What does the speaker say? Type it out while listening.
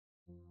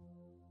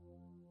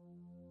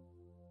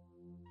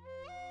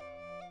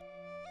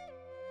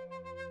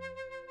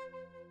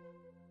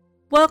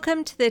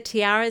Welcome to the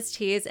Tiaras,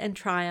 Tears and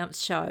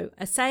Triumphs show,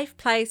 a safe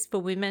place for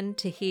women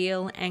to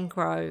heal and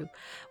grow,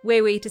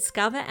 where we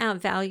discover our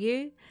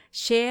value,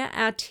 share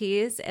our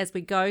tears as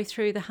we go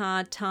through the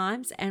hard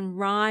times, and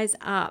rise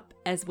up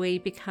as we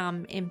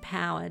become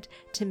empowered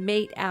to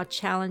meet our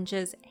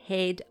challenges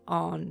head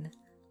on.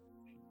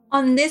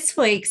 On this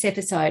week's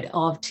episode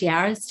of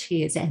Tiaras,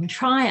 Tears and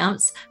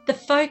Triumphs, the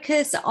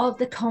focus of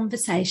the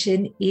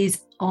conversation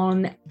is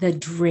on the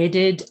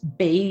dreaded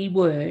B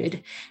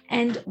word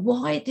and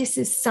why this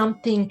is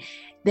something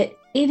that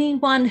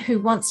anyone who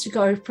wants to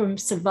go from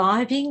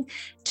surviving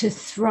to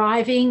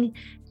thriving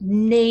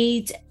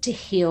needs to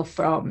heal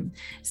from.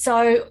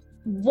 So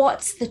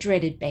what's the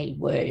dreaded B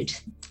word?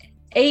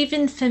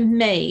 Even for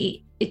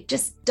me, it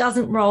just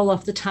doesn't roll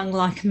off the tongue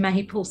like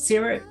maple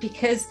syrup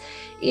because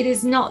it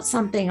is not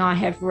something I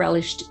have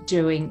relished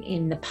doing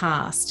in the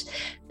past.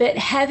 But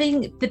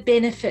having the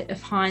benefit of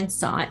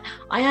hindsight,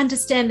 I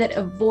understand that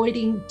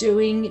avoiding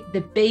doing the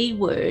B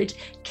word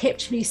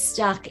kept me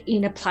stuck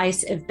in a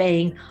place of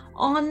being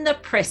on the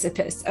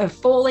precipice of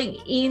falling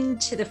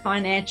into the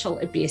financial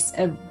abyss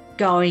of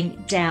going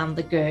down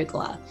the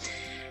gurgler.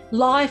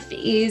 Life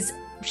is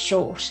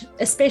short,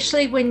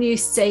 especially when you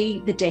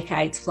see the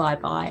decades fly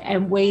by,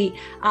 and we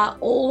are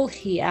all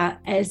here,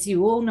 as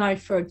you all know,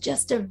 for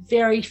just a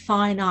very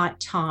finite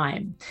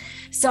time.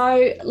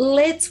 So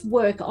let's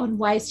work on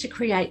ways to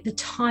create the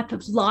type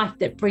of life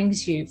that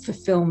brings you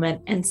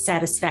fulfillment and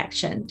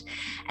satisfaction.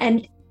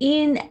 And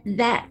in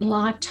that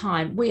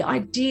lifetime, we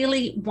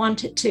ideally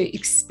want it to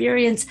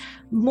experience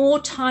more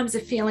times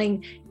of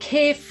feeling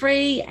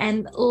carefree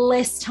and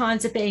less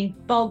times of being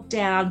bogged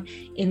down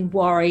in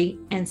worry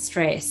and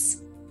stress.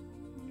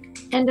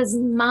 And as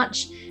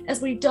much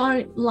as we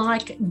don't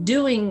like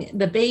doing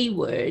the B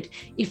word,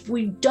 if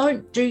we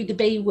don't do the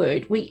B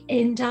word, we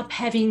end up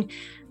having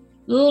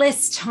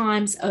less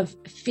times of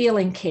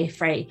feeling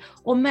carefree,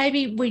 or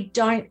maybe we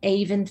don't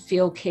even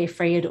feel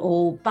carefree at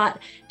all. But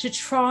to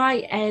try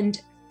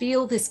and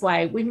feel this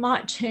way, we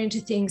might turn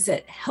to things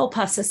that help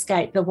us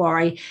escape the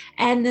worry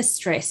and the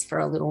stress for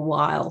a little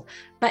while.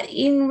 But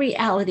in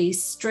reality,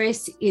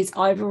 stress is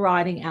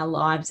overriding our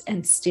lives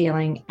and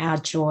stealing our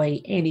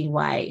joy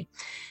anyway.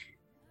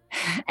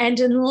 And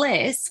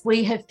unless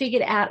we have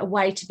figured out a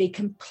way to be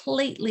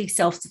completely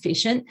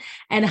self-sufficient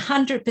and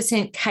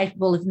 100%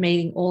 capable of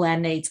meeting all our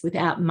needs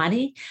without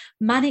money,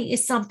 money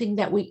is something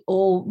that we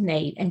all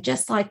need. And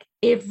just like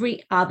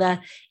every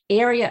other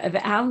area of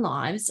our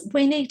lives,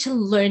 we need to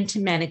learn to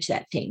manage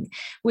that thing,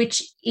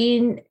 which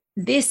in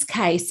this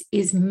case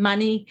is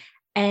money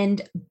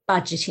and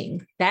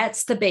budgeting.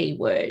 That's the B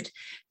word.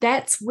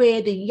 That's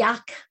where the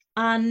yuck,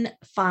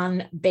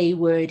 unfun B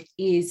word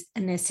is a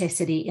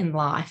necessity in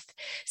life.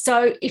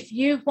 So if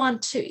you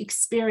want to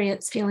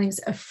experience feelings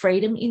of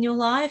freedom in your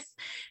life,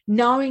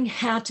 knowing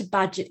how to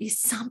budget is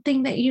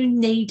something that you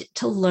need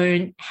to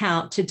learn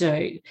how to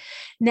do.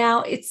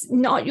 Now, it's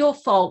not your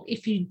fault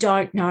if you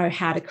don't know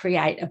how to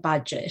create a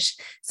budget.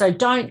 So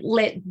don't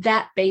let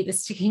that be the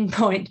sticking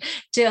point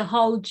to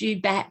hold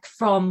you back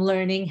from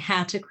learning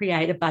how to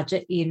create a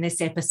budget in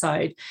this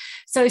episode.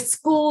 So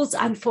schools,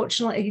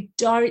 unfortunately,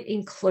 don't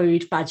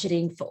include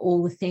budgeting for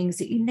all the things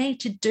that you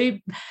need to do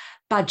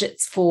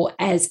budgets for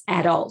as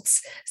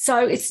adults. So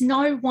it's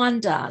no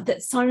wonder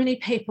that so many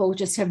people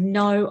just have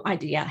no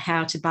idea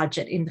how to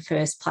budget in the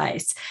first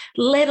place,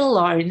 let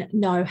alone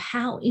know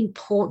how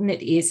important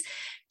it is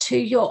to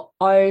your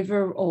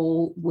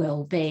overall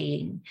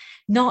well-being,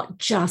 not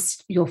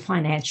just your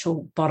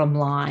financial bottom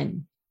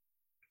line.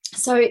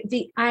 So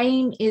the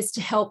aim is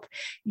to help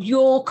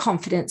your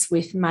confidence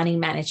with money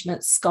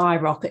management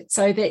skyrocket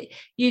so that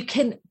you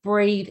can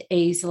breathe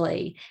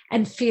easily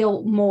and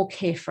feel more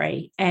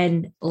carefree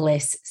and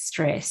less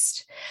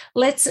stressed.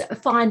 Let's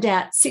find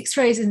out 6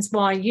 reasons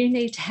why you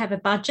need to have a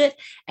budget,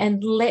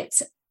 and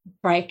let's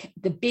break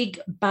the big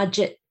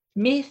budget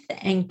myth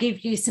and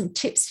give you some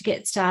tips to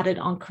get started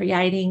on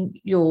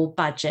creating your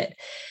budget.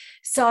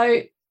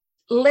 So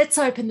let's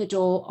open the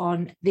door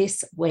on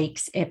this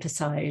week's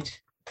episode.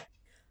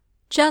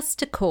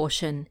 Just a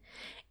caution,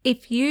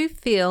 if you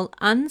feel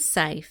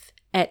unsafe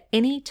at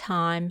any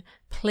time,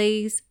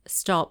 please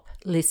stop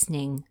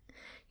listening.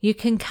 You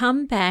can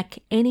come back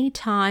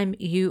anytime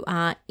you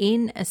are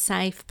in a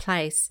safe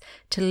place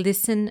to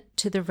listen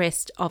to the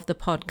rest of the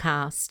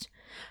podcast.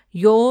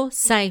 Your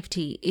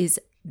safety is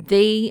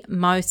the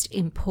most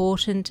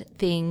important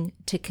thing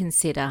to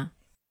consider.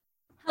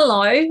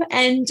 Hello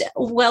and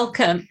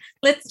welcome.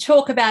 Let's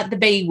talk about the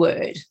B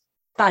word,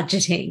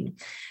 budgeting.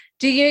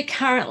 Do you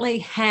currently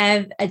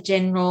have a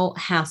general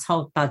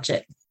household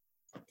budget?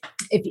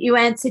 If you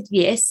answered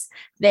yes,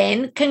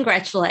 then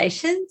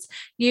congratulations,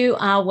 you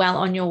are well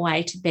on your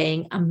way to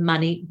being a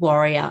money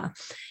warrior.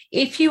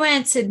 If you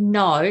answered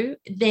no,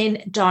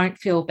 then don't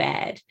feel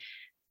bad.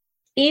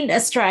 In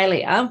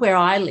Australia, where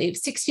I live,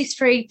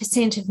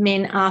 63% of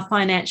men are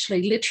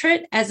financially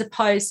literate as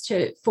opposed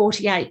to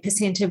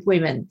 48% of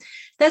women.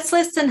 That's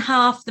less than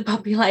half the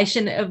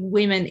population of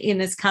women in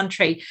this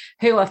country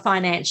who are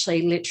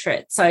financially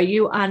literate. So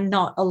you are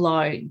not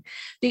alone.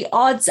 The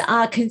odds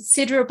are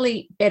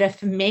considerably better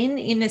for men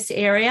in this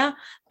area,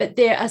 but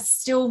there are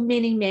still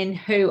many men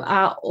who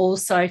are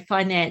also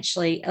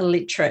financially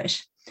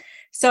illiterate.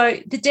 So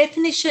the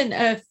definition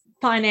of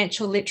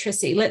financial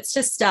literacy, let's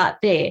just start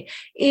there,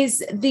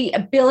 is the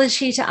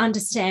ability to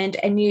understand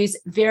and use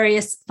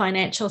various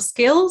financial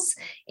skills,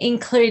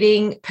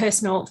 including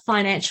personal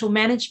financial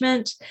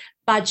management,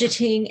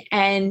 budgeting,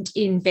 and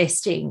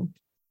investing.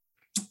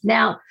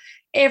 Now,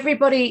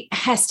 everybody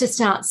has to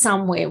start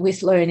somewhere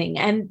with learning,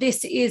 and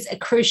this is a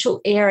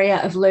crucial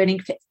area of learning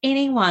for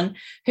anyone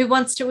who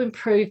wants to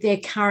improve their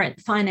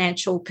current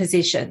financial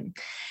position.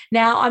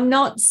 Now, I'm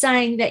not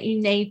saying that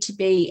you need to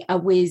be a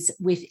whiz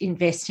with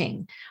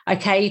investing.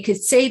 Okay, you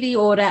could see the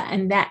order,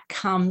 and that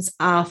comes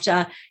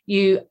after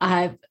you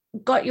have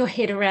got your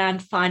head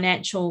around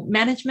financial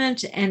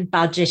management and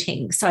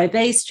budgeting. So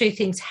these two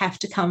things have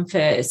to come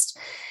first.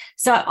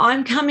 So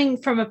I'm coming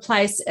from a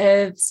place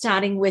of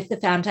starting with the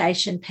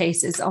foundation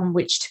pieces on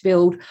which to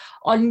build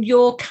on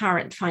your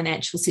current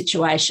financial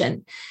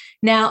situation.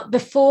 Now,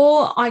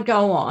 before I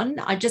go on,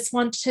 I just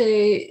want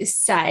to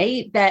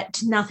say that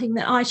nothing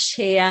that I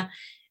share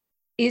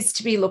is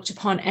to be looked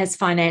upon as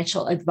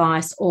financial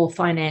advice or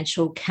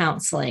financial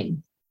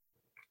counselling.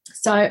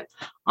 So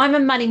I'm a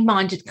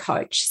money-minded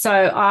coach.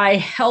 So I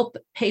help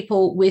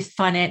people with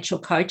financial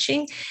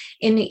coaching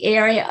in the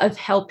area of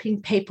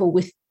helping people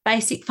with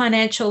basic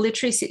financial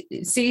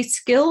literacy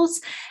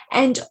skills,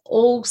 and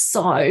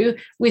also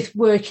with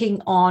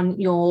working on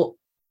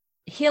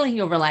healing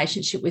your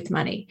relationship with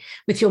money,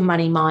 with your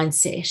money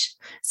mindset.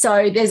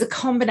 So there's a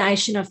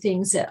combination of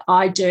things that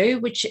I do,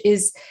 which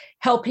is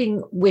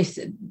helping with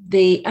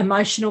the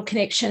emotional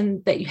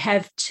connection that you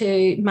have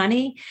to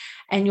money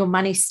and your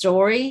money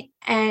story,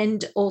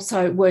 and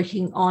also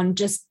working on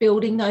just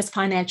building those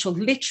financial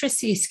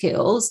literacy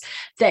skills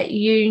that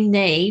you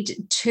need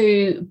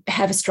to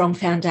have a strong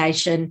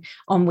foundation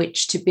on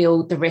which to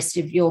build the rest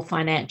of your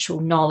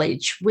financial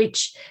knowledge,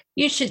 which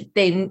you should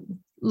then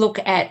look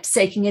at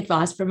seeking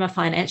advice from a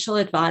financial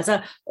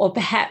advisor, or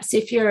perhaps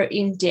if you're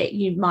in debt,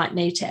 you might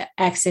need to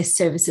access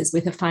services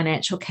with a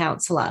financial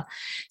counsellor.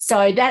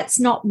 So that's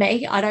not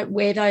me. I don't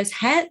wear those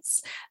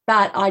hats,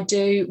 but I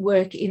do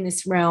work in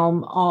this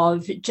realm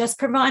of just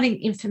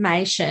providing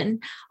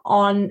information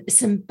on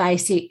some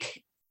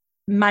basic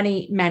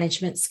money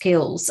management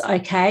skills.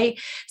 Okay,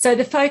 so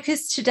the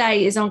focus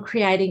today is on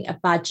creating a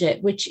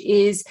budget, which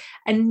is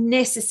a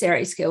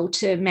necessary skill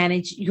to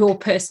manage your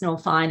personal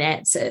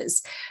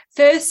finances.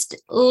 First,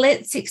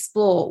 let's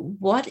explore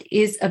what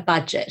is a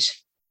budget.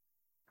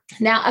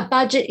 Now, a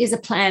budget is a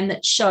plan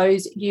that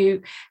shows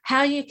you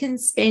how you can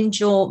spend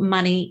your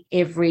money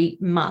every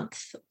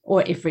month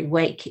or every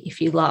week,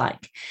 if you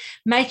like.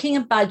 Making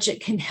a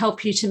budget can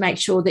help you to make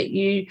sure that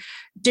you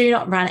do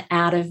not run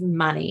out of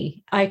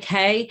money,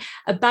 okay?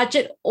 A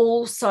budget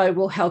also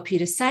will help you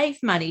to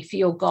save money for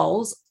your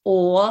goals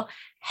or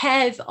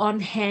have on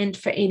hand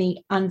for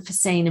any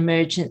unforeseen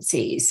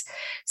emergencies.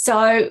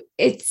 So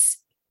it's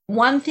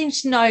one thing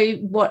to know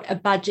what a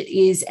budget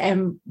is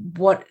and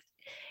what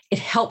it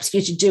helps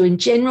you to do in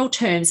general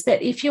terms.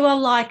 But if you are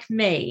like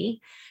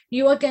me,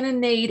 you are going to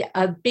need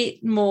a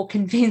bit more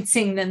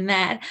convincing than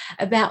that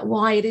about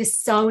why it is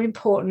so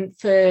important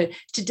for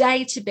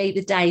today to be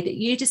the day that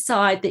you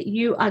decide that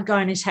you are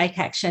going to take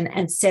action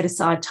and set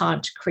aside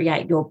time to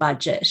create your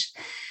budget.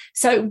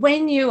 So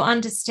when you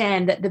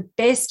understand that the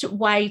best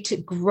way to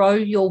grow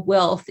your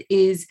wealth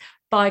is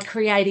by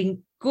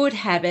creating good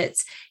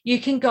habits, you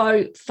can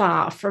go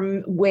far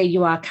from where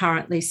you are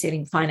currently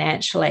sitting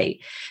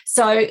financially.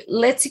 So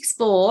let's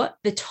explore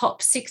the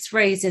top 6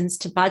 reasons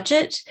to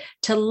budget,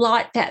 to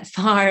light that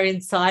fire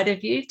inside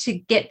of you, to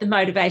get the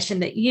motivation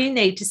that you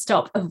need to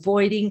stop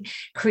avoiding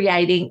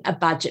creating a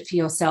budget for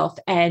yourself.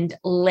 And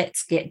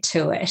let's get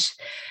to it.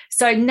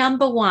 So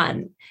number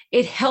 1,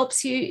 it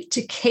helps you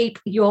to keep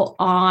your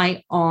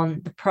eye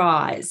on the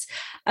prize.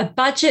 A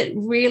budget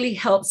really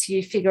helps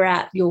you figure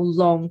out your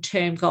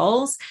long-term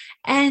goals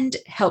and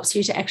helps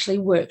you to actually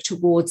work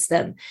towards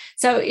them.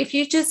 So if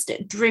you just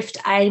drift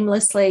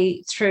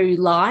aimlessly through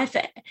life,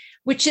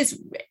 which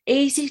is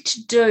easy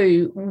to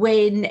do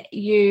when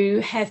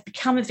you have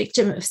become a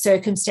victim of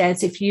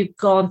circumstance, if you've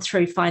gone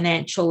through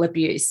financial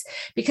abuse,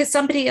 because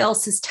somebody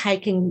else is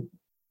taking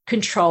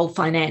control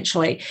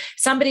financially.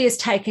 Somebody has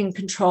taken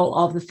control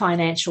of the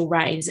financial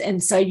reins,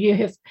 and so you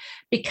have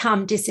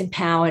become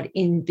disempowered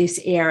in this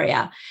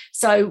area.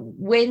 So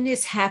when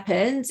this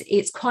happens,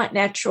 it's quite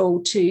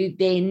natural to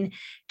then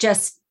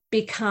just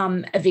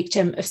become a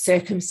victim of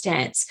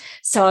circumstance.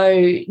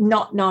 So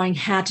not knowing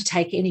how to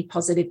take any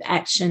positive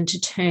action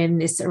to turn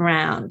this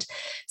around.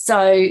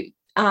 So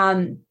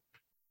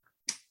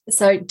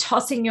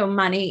tossing your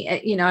money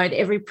at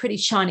every pretty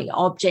shiny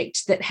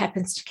object that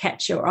happens to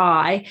catch your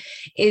eye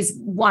is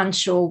one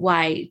sure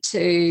way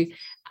to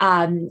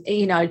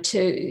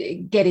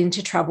to get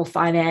into trouble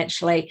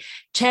financially.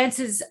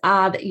 Chances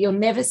are that you'll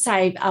never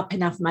save up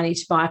enough money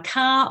to buy a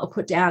car or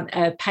put down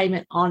a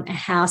payment on a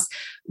house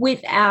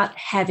without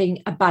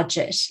having a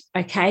budget.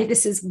 Okay,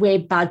 this is where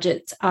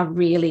budgets are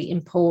really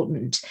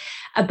important.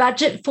 A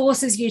budget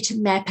forces you to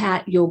map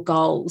out your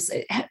goals.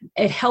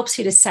 It helps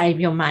you to save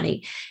your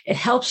money. It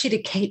helps you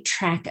to keep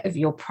track of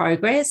your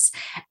progress.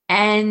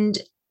 And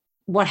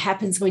what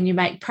happens when you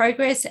make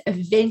progress?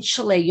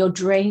 Eventually, your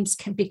dreams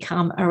can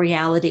become a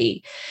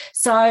reality.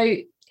 So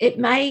it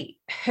may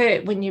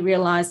hurt when you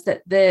realize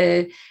that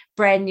the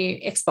brand new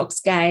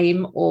Xbox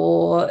game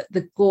or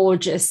the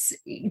gorgeous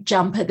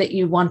jumper that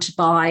you want to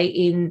buy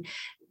in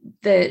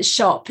the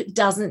shop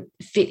doesn't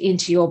fit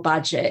into your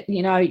budget.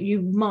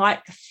 You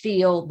might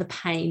feel the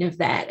pain of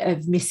that,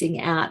 of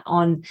missing out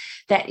on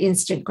that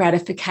instant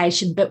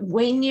gratification. But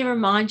when you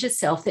remind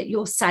yourself that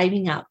you're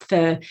saving up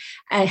for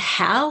a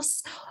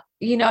house,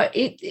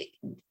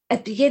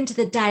 at the end of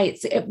the day,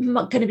 it's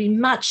going to be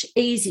much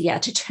easier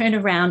to turn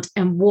around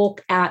and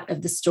walk out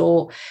of the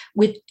store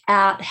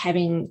without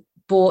having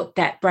bought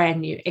that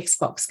brand new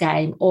Xbox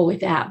game or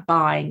without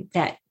buying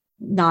that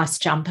nice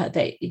jumper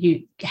that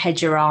you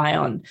had your eye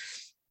on.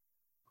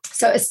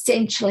 So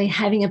essentially,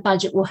 having a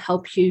budget will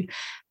help you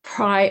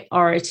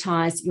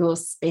prioritize your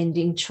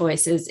spending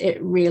choices.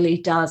 It really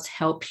does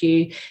help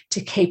you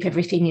to keep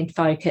everything in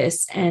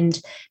focus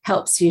and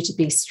helps you to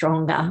be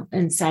stronger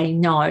and say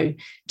no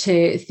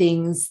to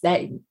things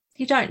that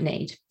you don't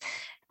need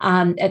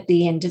at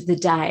the end of the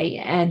day.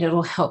 And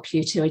it'll help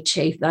you to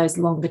achieve those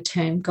longer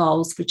term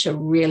goals, which are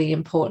really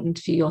important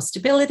for your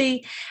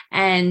stability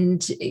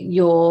and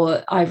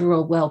your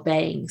overall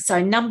well-being. So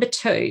number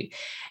 2,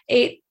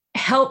 it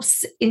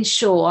helps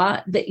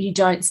ensure that you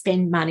don't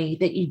spend money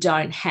that you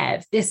don't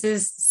have. This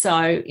is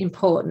so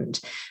important.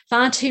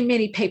 Far too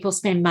many people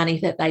spend money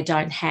that they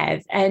don't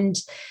have, and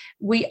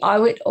we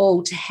owe it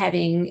all to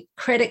having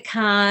credit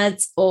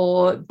cards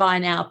or buy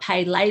now,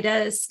 pay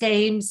later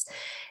schemes.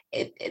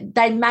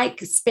 They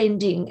make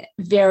spending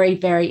very,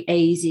 very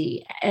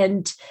easy.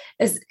 And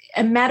as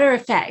a matter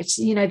of fact,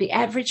 the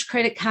average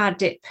credit card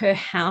debt per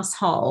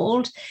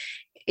household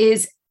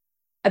is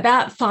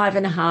about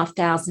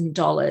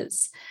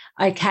 $5,500.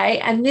 Okay.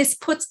 And this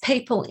puts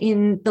people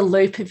in the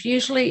loop of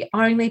usually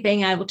only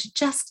being able to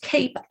just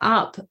keep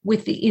up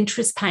with the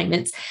interest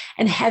payments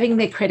and having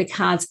their credit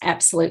cards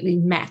absolutely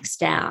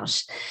maxed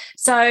out.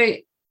 So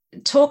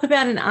talk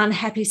about an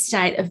unhappy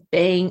state of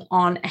being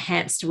on a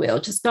hamster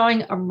wheel, just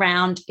going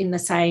around in the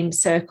same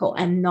circle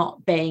and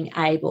not being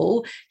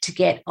able to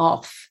get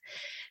off.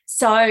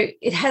 So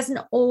it hasn't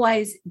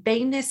always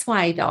been this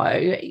way,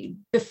 though.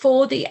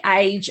 Before the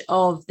age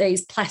of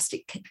these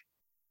plastic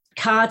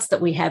cards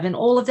that we have, and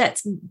all of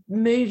that's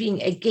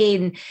moving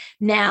again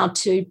now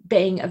to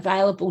being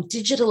available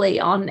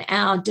digitally on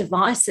our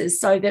devices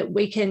so that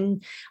we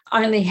can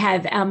only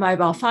have our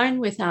mobile phone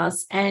with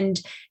us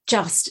and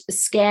just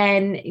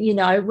scan,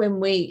 when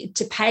we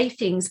to pay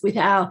things with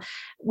our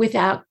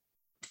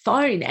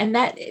phone. And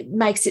that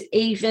makes it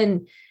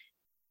even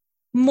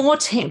more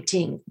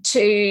tempting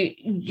to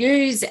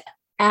use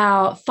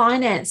our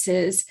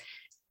finances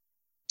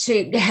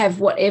to have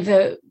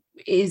whatever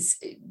is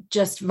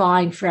just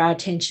vying for our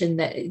attention,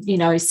 that,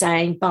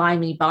 saying, buy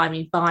me, buy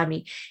me, buy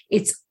me.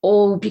 It's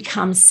all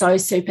become so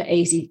super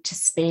easy to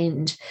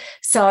spend.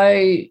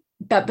 So,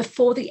 but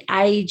before the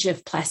age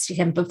of plastic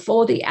and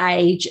before the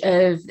age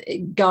of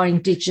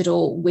going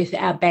digital with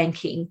our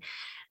banking,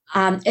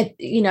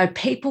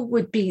 people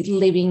would be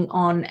living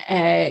on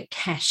a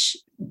cash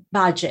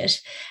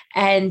budget.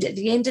 And at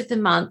the end of the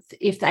month,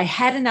 if they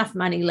had enough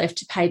money left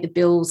to pay the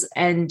bills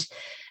and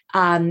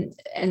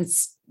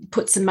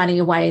put some money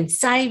away in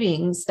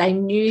savings, they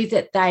knew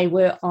that they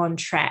were on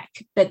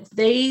track. But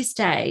these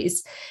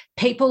days,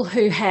 people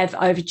who have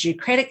overdue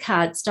credit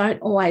cards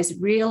don't always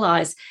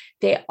realise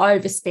they're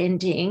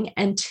overspending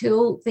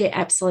until they're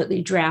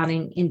absolutely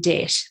drowning in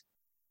debt.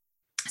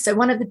 So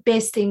one of the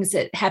best things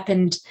that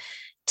happened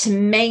to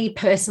me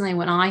personally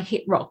when I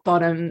hit rock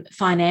bottom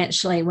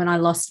financially, when I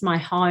lost my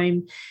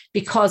home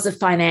because of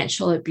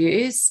financial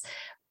abuse,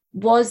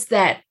 was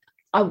that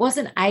I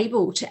wasn't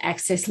able to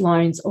access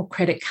loans or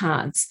credit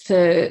cards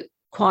for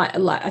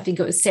I think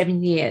it was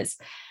 7 years.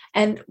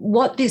 And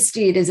what this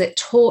did is it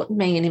taught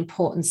me an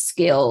important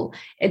skill.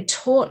 It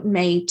taught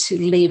me to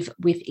live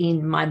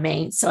within my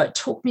means. So it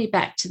took me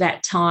back to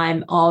that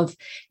time of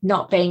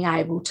not being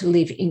able to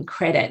live in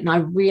credit. And I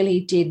really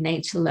did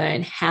need to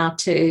learn how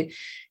to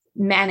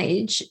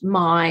manage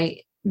my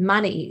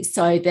money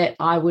so that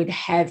I would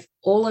have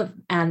all of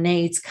our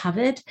needs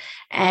covered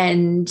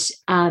and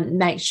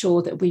make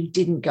sure that we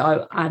didn't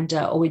go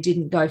under or we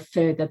didn't go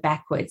further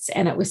backwards.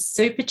 And it was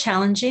super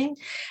challenging.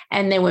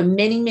 And there were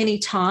many, many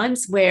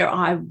times where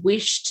I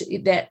wished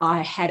that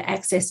I had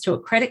access to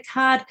a credit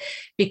card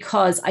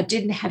because I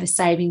didn't have a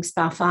savings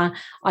buffer.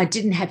 I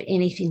didn't have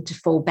anything to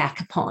fall back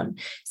upon.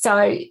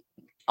 So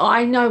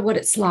I know what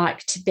it's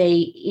like to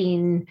be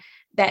in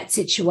that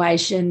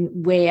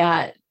situation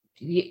where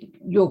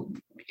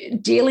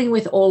dealing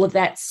with all of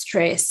that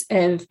stress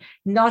of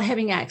not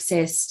having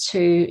access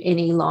to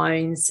any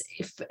loans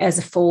as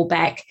a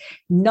fallback,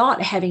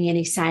 not having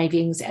any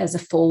savings as a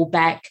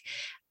fallback,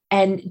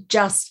 and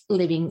just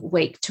living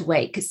week to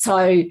week.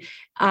 So,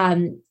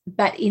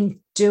 but in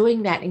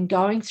doing that and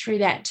going through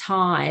that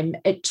time,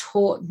 it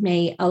taught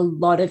me a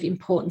lot of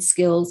important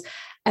skills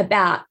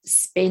about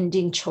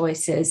spending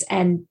choices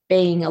and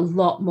being a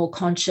lot more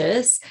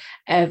conscious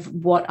of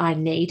what I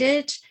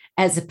needed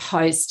as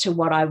opposed to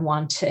what I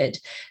wanted.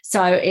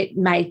 So it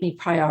made me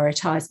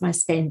prioritize my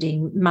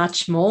spending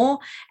much more,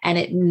 and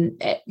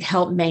it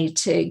helped me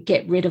to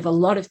get rid of a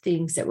lot of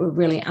things that were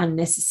really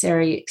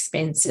unnecessary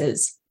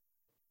expenses.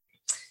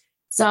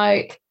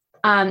 So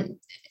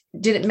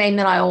did it mean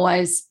that I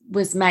always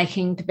was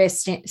making the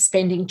best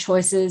spending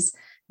choices?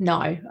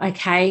 No.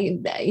 Okay.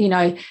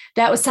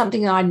 That was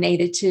something I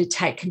needed to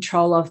take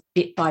control of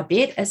bit by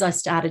bit as I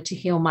started to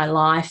heal my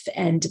life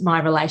and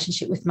my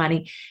relationship with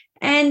money,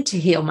 and to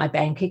heal my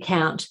bank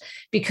account,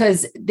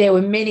 because there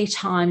were many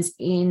times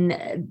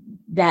in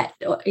that,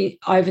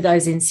 over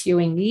those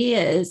ensuing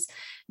years,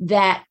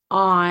 that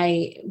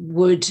I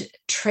would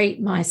treat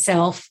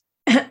myself,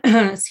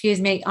 I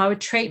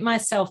would treat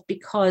myself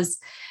because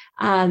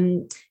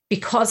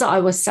I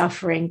was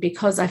suffering,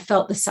 because I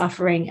felt the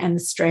suffering and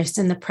the stress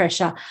and the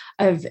pressure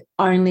of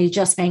only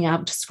just being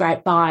able to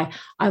scrape by.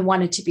 I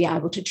wanted to be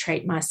able to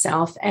treat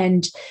myself.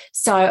 And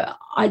so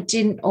I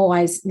didn't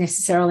always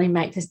necessarily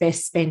make the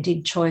best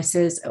spending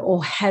choices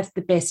or have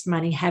the best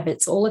money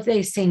habits. All of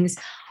these things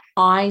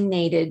I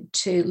needed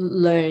to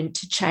learn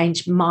to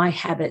change my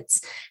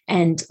habits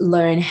and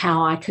learn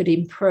how I could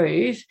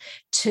improve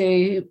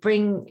to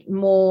bring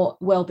more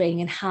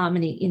well-being and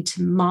harmony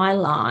into my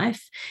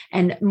life,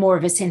 and more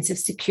of a sense of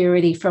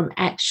security from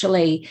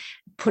actually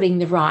putting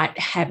the right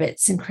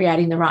habits and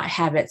creating the right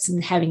habits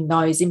and having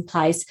those in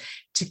place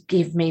to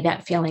give me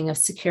that feeling of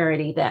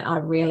security that I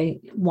really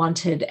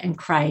wanted and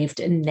craved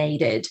and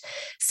needed.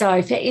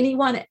 So for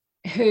anyone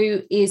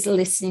who is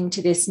listening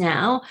to this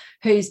now,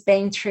 who's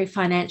been through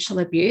financial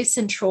abuse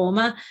and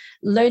trauma,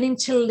 learning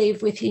to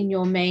live within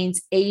your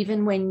means,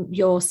 even when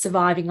you're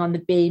surviving on the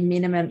bare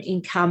minimum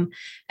income,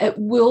 it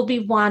will be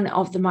one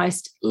of the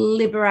most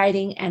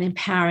liberating and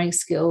empowering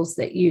skills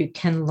that you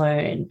can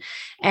learn.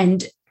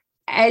 And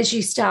as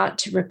you start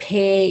to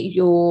repair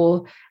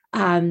your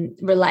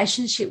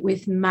relationship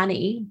with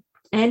money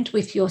and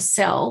with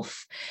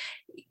yourself,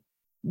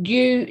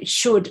 you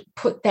should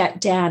put that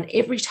down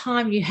every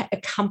time you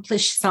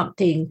accomplish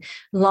something,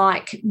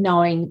 like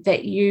knowing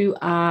that you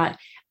are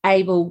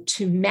able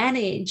to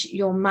manage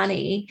your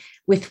money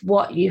with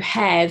what you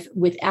have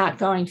without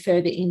going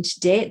further into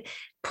debt.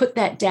 Put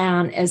that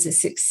down as a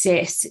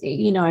success.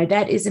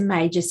 That is a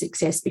major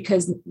success,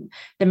 because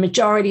the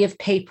majority of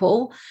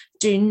people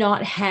do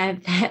not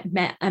have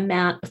that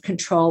amount of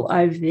control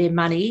over their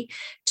money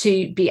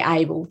to be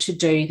able to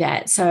do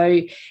that. So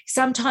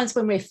sometimes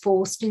when we're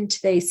forced into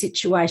these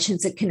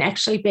situations, it can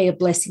actually be a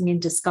blessing in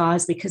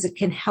disguise, because it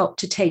can help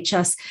to teach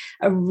us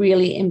a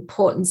really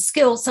important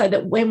skill, so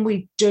that when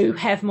we do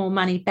have more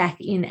money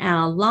back in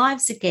our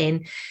lives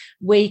again,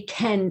 we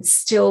can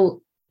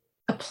still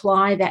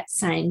apply that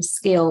same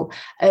skill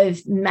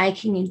of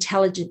making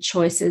intelligent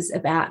choices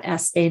about our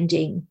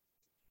spending.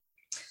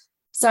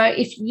 So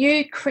if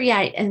you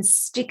create and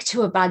stick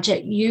to a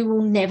budget, you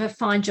will never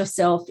find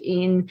yourself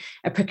in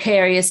a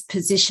precarious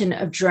position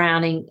of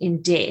drowning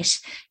in debt.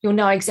 You'll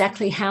know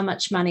exactly how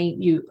much money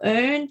you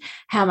earn,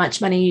 how much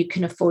money you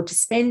can afford to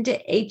spend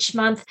each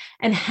month,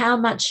 and how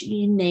much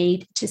you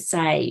need to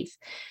save.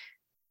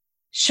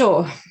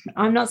 Sure,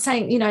 I'm not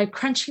saying,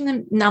 crunching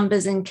the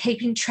numbers and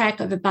keeping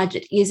track of a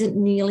budget isn't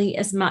nearly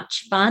as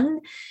much fun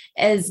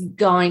as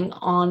going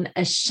on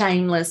a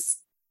shameless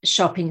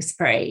shopping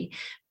spree.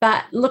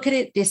 But look at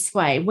it this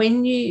way: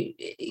 when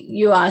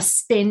you are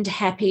spend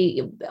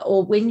happy,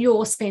 or when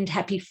your spend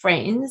happy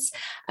friends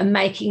are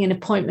making an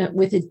appointment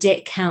with a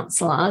debt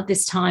counsellor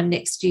this time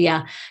next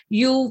year,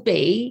 you'll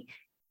be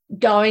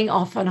going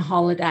off on a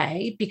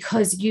holiday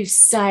because you've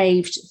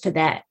saved for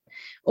that.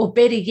 Or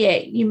better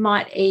yet, you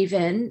might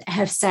even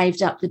have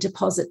saved up the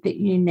deposit that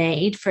you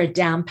need for a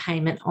down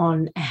payment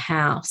on a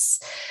house.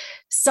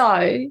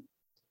 So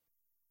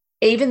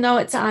even though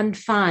it's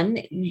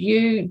unfun,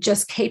 you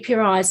just keep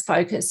your eyes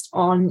focused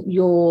on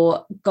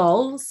your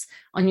goals,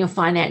 on your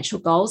financial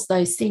goals,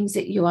 those things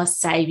that you are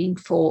saving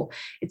for.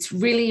 It's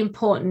really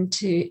important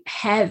to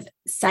have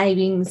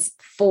savings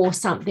for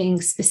something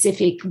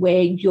specific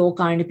where you're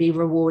going to be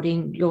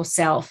rewarding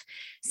yourself,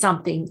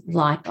 something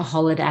like a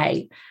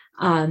holiday.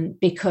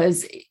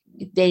 Because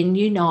then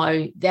you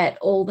know that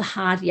all the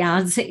hard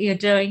yards that you're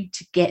doing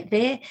to get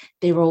there,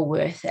 they're all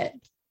worth it.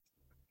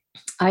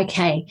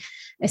 Okay,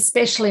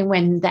 especially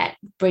when that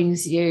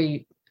brings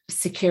you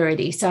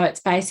security. So it's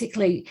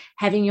basically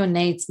having your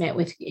needs met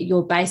with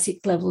your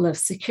basic level of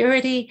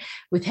security,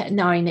 with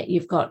knowing that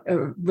you've got a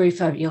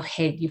roof over your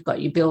head, you've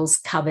got your bills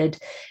covered,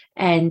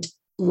 and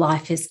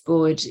life is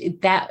good,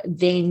 that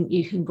then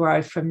you can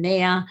grow from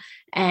there.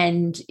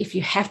 And if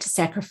you have to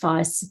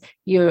sacrifice,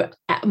 you're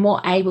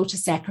more able to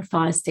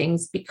sacrifice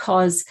things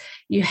because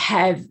you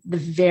have the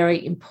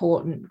very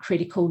important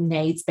critical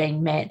needs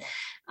being met.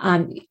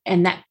 And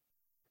that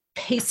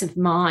peace of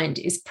mind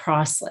is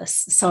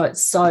priceless. So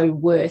it's so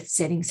worth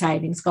setting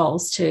savings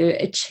goals to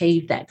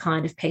achieve that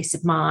kind of peace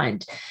of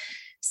mind.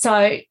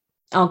 So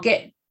I'll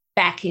get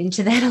back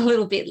into that a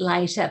little bit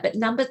later. But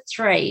number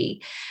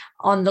 3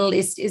 on the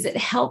list is it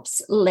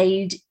helps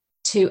lead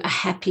to a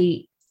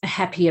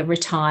happier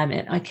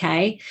retirement.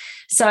 Okay.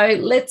 So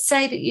let's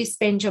say that you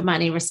spend your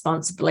money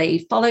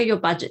responsibly, follow your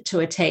budget to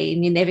a T,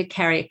 and you never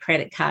carry a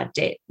credit card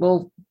debt.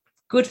 Well,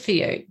 good for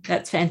you.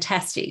 That's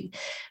fantastic.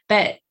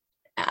 But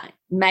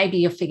maybe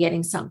you're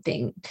forgetting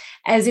something.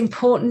 As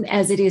important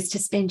as it is to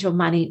spend your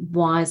money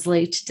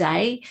wisely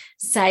today,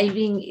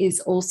 saving is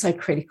also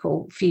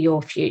critical for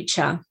your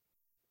future.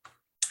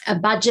 A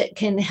budget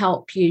can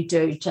help you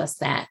do just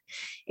that.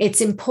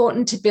 It's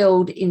important to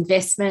build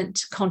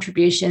investment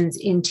contributions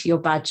into your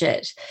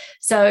budget.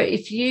 So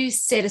if you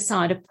set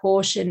aside a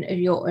portion of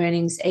your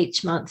earnings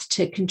each month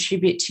to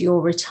contribute to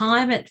your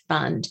retirement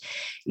fund,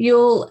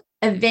 you'll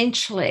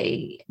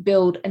eventually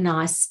build a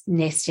nice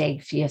nest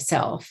egg for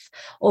yourself.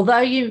 Although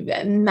you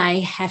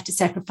may have to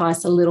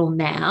sacrifice a little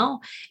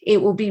now,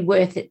 it will be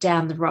worth it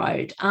down the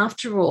road.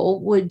 After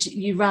all, would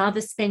you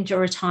rather spend your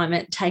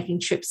retirement taking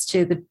trips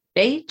to the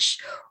beach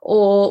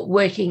or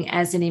working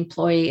as an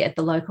employee at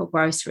the local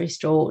grocery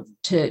store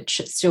to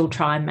still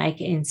try and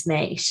make ends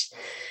meet?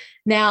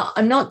 Now,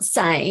 I'm not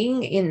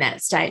saying in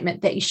that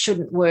statement that you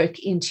shouldn't work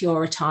into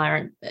your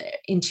retirement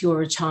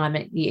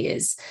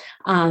years.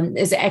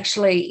 There's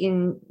actually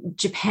in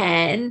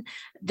Japan,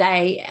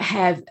 they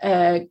have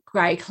a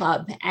Grey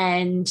Club,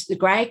 and the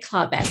Grey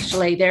Club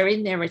actually, they're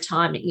in their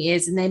retirement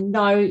years and they're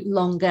no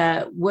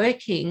longer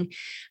working,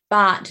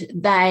 but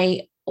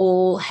they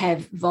all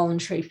have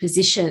voluntary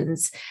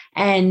positions.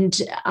 And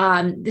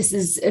this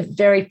is a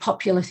very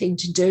popular thing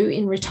to do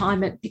in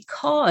retirement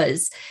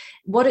because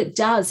what it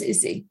does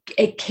is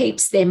it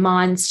keeps their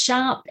minds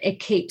sharp.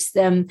 It keeps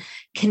them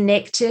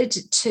connected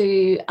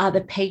to other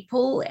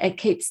people. It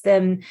keeps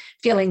them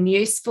feeling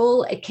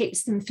useful. It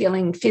keeps them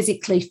feeling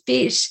physically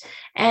fit.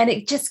 And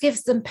it just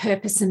gives them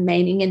purpose and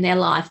meaning in their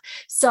life.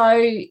 So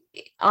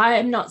I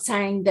am not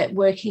saying that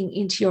working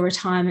into your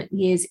retirement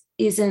years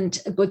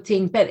isn't a good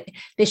thing, but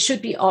there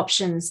should be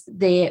options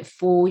there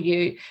for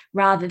you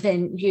rather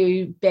than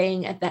you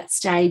being at that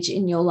stage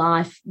in your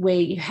life where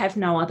you have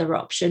no other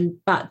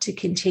option but to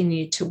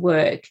continue to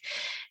work.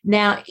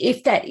 Now,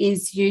 if that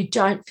is you,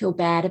 don't feel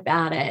bad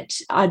about it.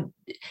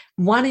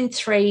 1 in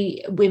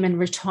 3 women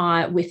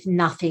retire with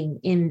nothing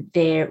in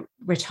their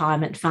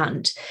retirement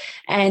fund.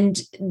 And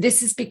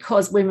this is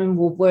because women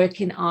will work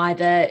in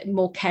either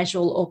more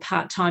casual or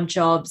part-time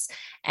jobs,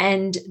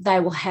 and they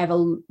will have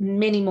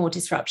many more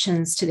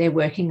disruptions to their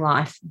working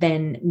life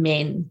than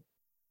men.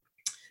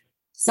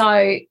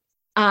 So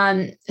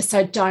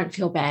don't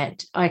feel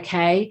bad,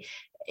 okay?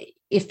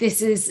 If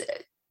this is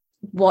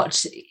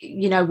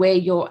where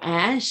you're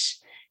at,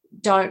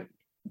 don't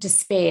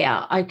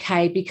despair,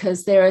 okay?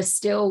 Because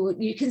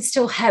you can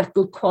still have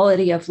good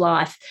quality of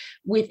life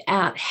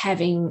without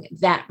having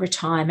that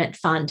retirement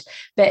fund.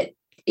 But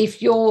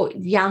if you're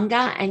younger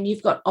and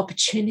you've got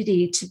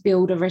opportunity to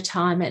build a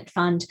retirement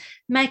fund,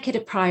 make it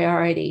a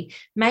priority.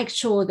 Make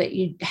sure that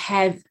you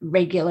have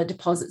regular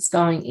deposits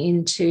going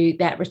into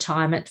that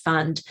retirement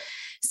fund.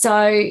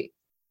 So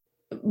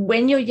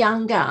when you're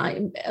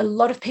younger, a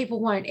lot of people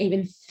won't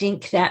even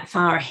think that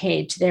far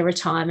ahead to their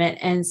retirement.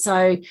 And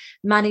so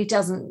money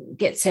doesn't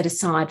get set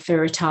aside for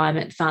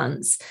retirement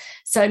funds.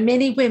 So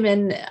many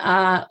women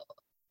are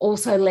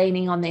also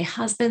leaning on their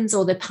husbands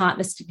or their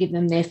partners to give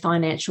them their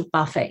financial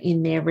buffer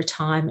in their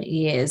retirement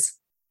years.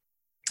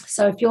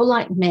 So if you're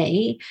like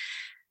me,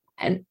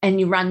 and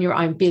you run your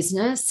own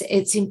business,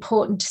 it's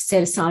important to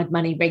set aside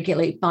money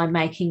regularly by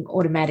making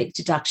automatic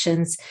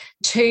deductions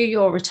to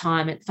your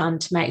retirement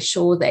fund to make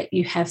sure that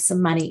you have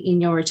some money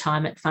in your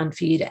retirement fund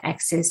for you to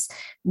access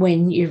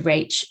when you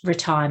reach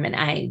retirement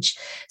age.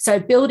 So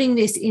building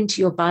this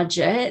into your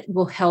budget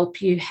will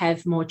help you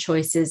have more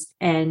choices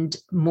and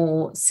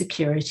more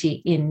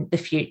security in the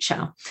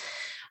future.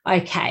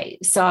 Okay,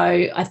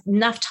 so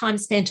enough time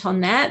spent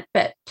on that,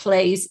 but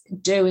please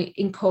do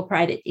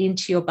incorporate it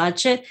into your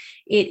budget.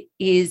 It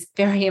is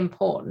very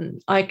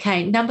important.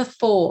 Okay, number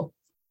 4,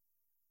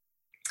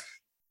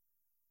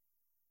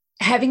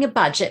 having a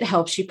budget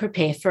helps you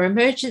prepare for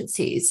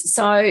emergencies.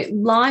 So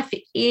life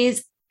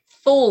is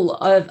full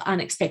of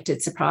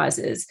unexpected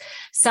surprises.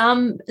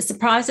 Some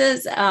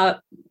surprises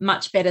are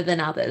much better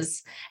than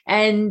others.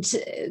 And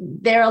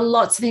there are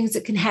lots of things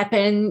that can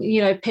happen.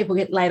 You know, people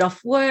get laid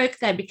off work,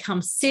 they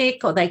become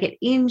sick, or they get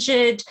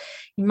injured.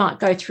 You might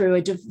go through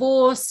a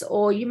divorce,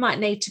 or you might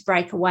need to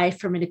break away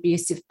from an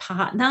abusive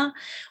partner,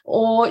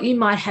 or you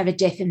might have a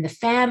death in the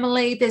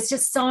family. There's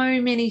just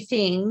so many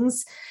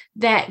things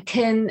that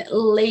can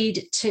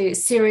lead to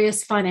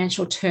serious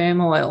financial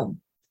turmoil.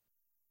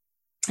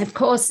 Of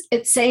course,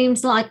 it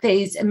seems like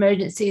these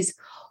emergencies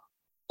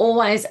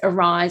always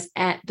arise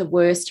at the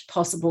worst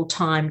possible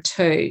time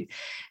too.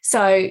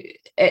 So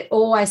it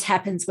always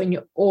happens when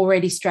you're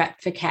already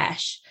strapped for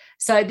cash.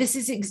 So this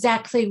is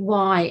exactly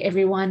why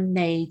everyone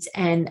needs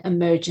an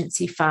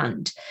emergency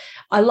fund.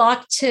 I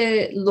like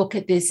to look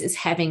at this as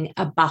having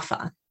a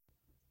buffer.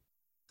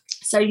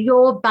 So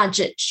your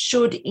budget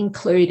should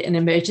include an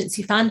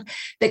emergency fund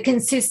that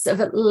consists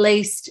of at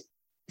least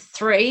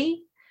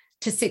 3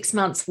 to 6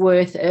 months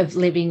worth of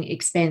living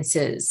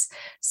expenses.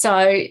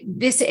 So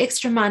this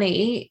extra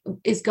money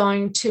is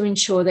going to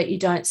ensure that you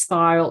don't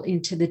spiral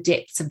into the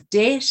depths of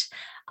debt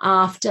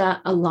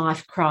after a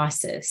life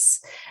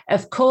crisis.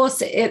 Of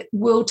course, it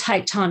will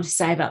take time to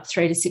save up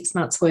 3 to 6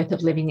 months worth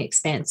of living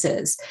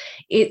expenses.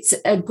 It's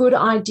a good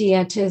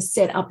idea to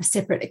set up a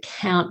separate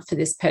account for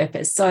this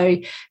purpose so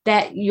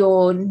that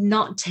you're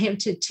not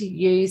tempted to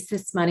use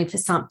this money for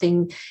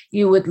something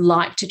you would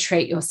like to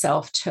treat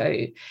yourself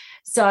to.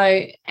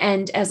 So,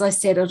 and as I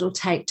said, it'll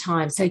take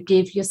time. So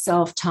give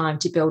yourself time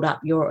to build up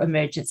your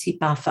emergency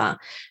buffer.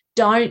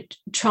 Don't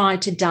try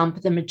to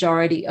dump the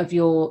majority of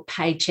your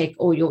paycheck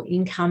or your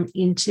income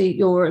into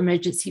your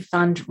emergency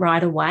fund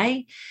right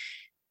away.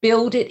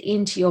 Build it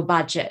into your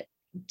budget.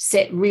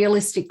 Set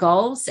realistic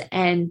goals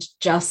and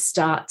just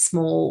start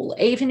small.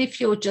 Even if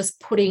you're just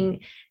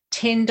putting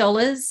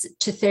 $10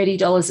 to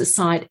 $30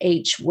 aside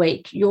each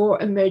week, your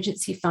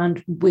emergency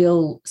fund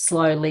will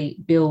slowly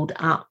build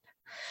up.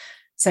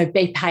 So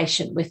be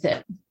patient with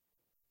it.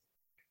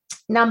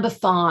 Number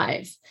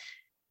 5.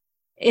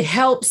 It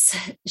helps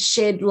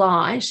shed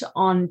light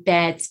on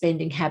bad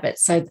spending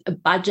habits. So a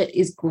budget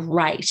is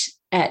great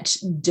at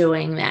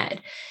doing that.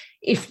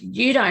 If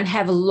you don't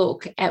have a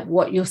look at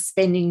what you're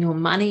spending your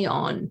money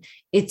on,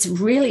 it's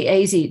really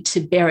easy to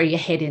bury your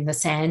head in the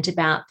sand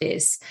about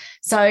this.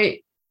 So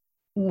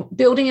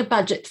building a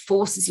budget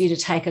forces you to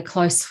take a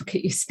close look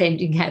at your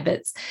spending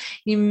habits.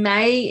 You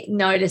may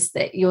notice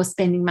that you're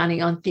spending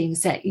money on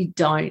things that you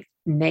don't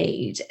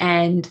need.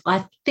 And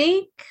I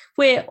think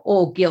we're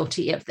all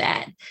guilty of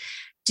that.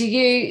 Do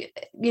you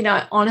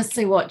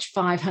honestly watch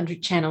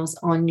 500 channels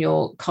on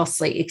your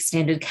costly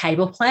extended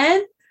cable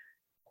plan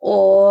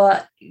or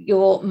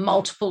your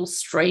multiple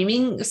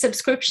streaming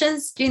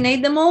subscriptions? Do you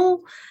need them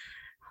all?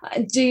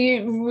 Do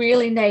you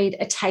really need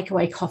a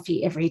takeaway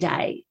coffee every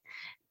day?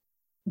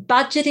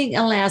 Budgeting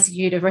allows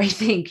you to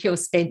rethink your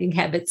spending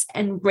habits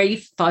and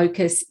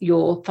refocus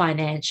your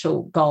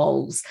financial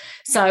goals.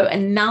 So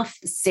enough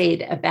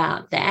said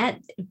about that,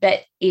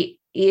 but it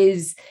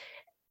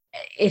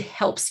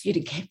helps you to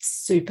get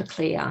super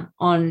clear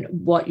on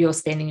what you're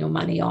spending your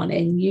money on,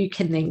 and you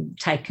can then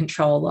take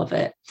control of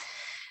it.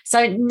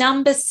 So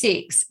number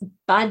 6,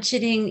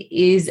 budgeting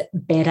is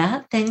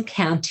better than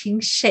counting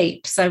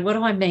sheep. So what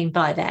do I mean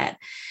by that?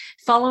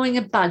 Following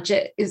a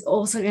budget is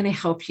also going to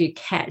help you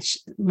catch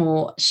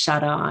more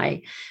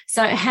shut-eye.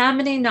 So how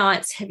many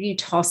nights have you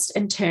tossed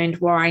and turned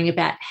worrying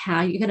about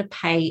how you're going to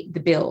pay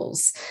the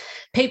bills?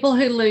 People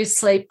who lose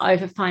sleep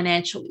over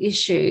financial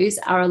issues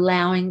are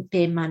allowing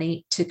their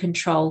money to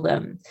control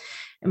them.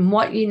 And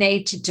what you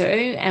need to do,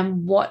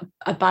 and what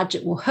a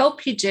budget will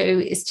help you do,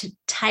 is to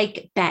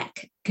take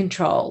back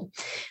control.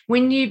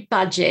 When you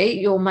budget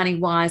your money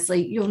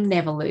wisely, you'll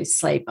never lose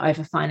sleep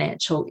over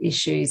financial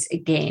issues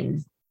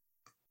again.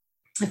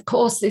 Of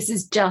course, this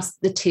is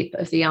just the tip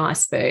of the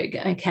iceberg,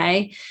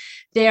 okay?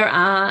 There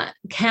are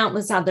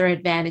countless other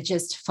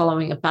advantages to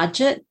following a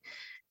budget.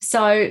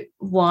 So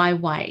why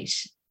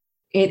wait?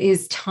 It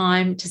is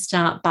time to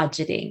start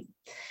budgeting.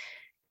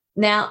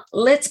 Now,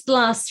 let's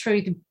blast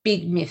through the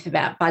big myth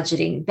about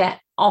budgeting that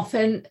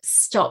often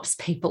stops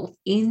people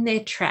in their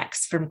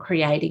tracks from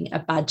creating a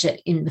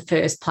budget in the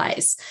first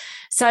place.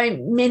 So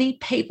many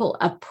people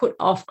are put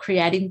off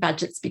creating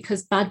budgets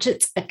because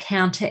budgets are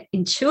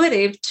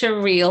counterintuitive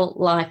to real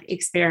life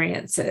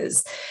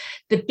experiences.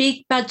 The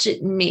big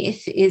budget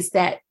myth is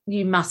that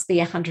you must be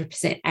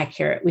 100%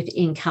 accurate with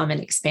income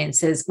and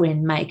expenses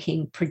when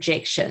making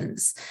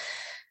projections.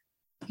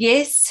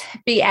 Yes,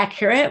 be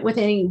accurate with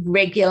any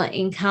regular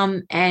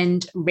income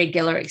and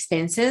regular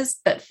expenses,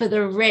 but for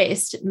the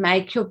rest,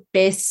 make your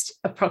best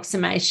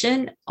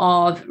approximation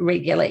of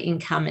regular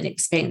income and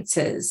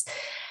expenses.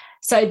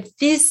 So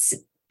this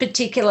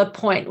particular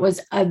point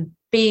was a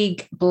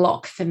big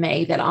block for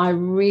me that I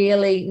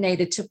really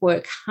needed to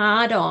work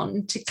hard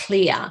on to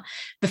clear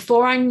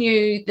before I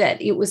knew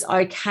that it was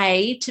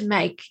okay to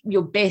make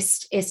your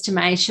best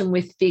estimation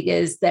with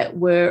figures that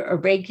were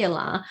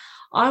irregular.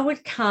 I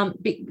would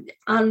be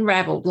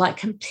unraveled, like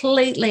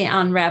completely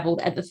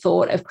unraveled at the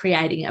thought of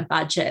creating a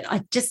budget.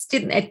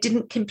 It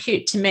didn't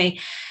compute to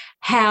me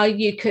how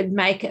you could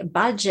make a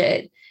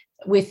budget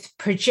with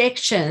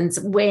projections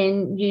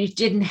when you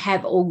didn't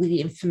have all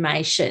the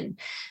information.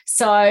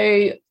 So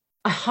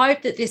I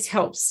hope that this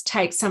helps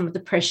take some of the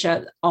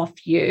pressure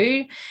off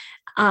you.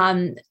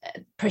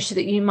 Pressure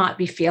that you might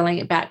be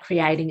feeling about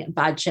creating a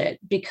budget,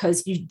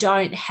 because you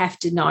don't have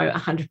to know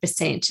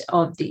 100%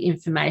 of the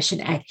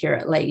information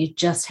accurately. You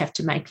just have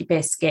to make your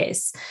best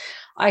guess.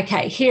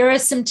 Okay, here are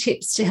some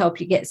tips to help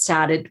you get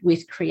started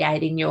with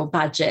creating your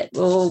budget.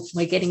 Well,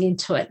 we're getting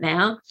into it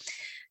now.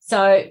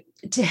 So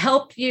to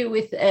help you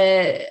with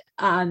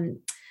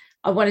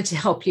I wanted to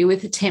help you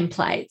with a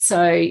template,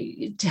 so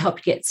to help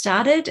you get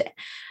started.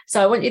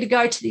 So I want you to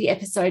go to the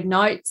episode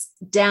notes,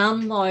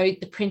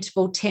 download the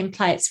printable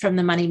templates from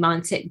the Money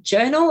Mindset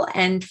Journal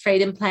and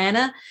Freedom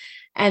Planner,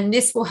 and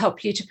this will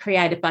help you to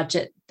create a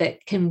budget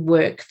that can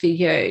work for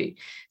you.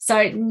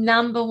 So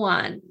number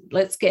one,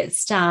 let's get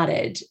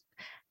started.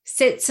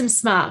 Set some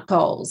SMART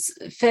goals.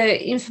 For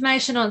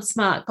information on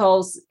SMART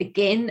goals,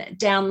 again,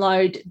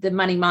 download the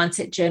Money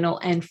Mindset Journal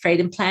and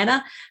Freedom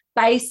Planner.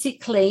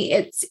 Basically,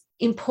 it's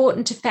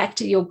important to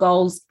factor your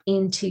goals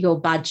into your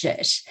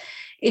budget.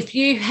 If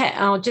you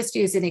I'll just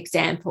use an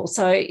example.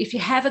 So if you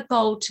have a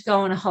goal to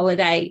go on a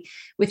holiday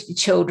with your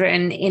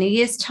children in a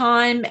year's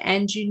time,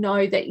 and you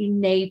know that you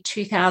need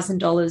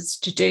 $2,000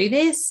 to do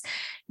this,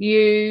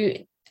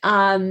 you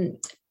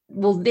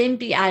will then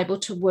be able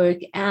to work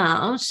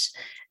out,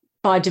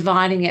 by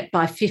dividing it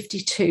by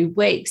 52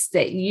 weeks,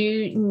 that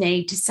you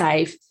need to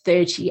save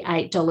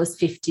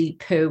 $38.50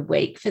 per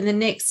week for the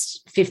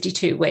next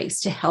 52 weeks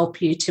to help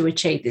you to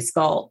achieve this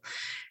goal.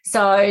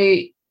 So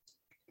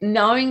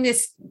knowing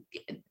this,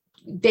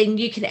 then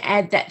you can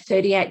add that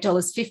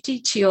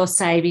 $38.50 to your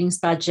savings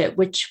budget,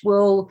 which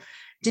will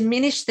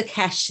diminish the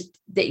cash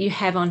that you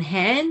have on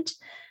hand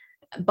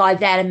by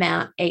that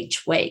amount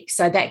each week.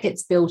 So that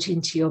gets built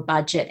into your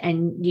budget,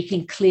 and you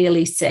can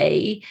clearly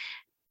see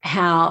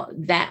how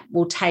that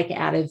will take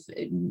out of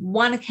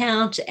one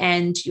account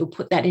and you'll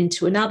put that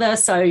into another.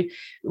 So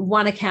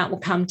one account will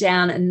come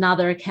down,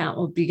 another account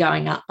will be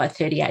going up by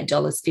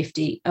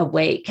 $38.50 a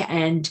week.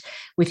 And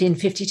within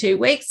 52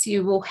 weeks,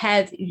 you will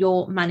have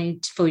your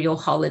money for your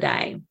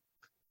holiday.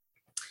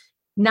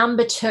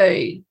 Number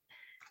two,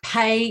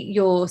 pay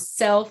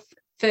yourself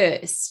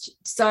first.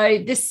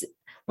 So this,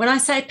 when I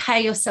say pay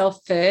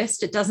yourself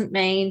first, it doesn't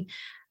mean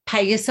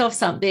pay yourself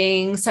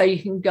something so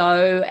you can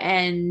go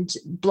and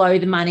blow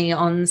the money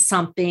on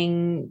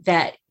something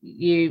that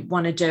you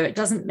want to do. It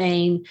doesn't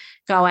mean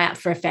go out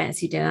for a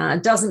fancy dinner.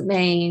 It doesn't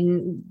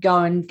mean go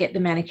and get the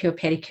manicure,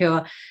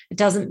 pedicure. It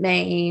doesn't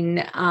mean,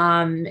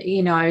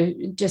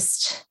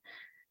 just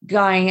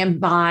going and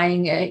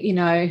buying,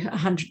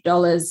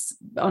 $100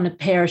 on a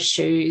pair of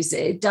shoes.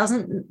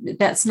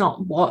 That's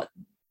not what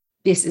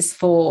this is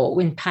for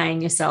when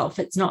paying yourself.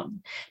 It's not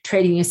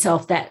treating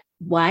yourself that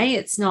way.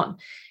 It's not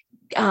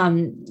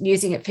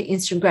using it for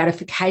instant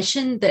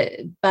gratification,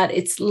 but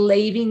it's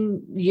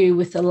leaving you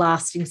with a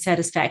lasting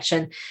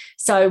satisfaction.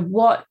 So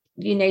what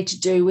you need to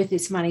do with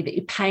this money that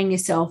you're paying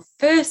yourself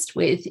first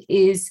with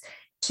is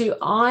to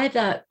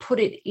either put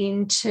it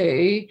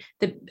into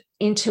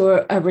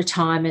a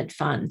retirement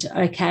fund,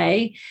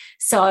 okay?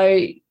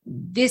 So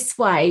this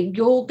way,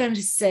 you're going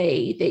to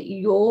see that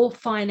your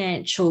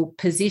financial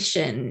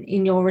position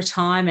in your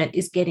retirement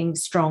is getting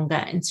stronger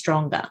and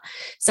stronger.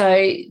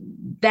 So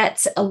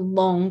that's a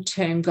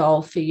long-term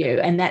goal for you,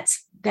 and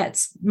that's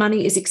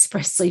money is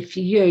expressly for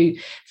you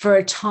for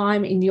a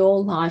time in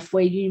your life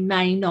where you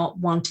may not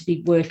want to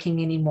be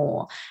working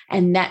anymore,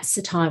 and that's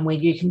the time where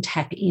you can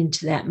tap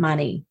into that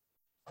money.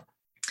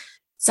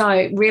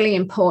 So really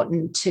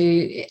important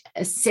to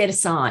set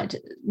aside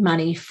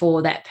money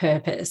for that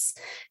purpose.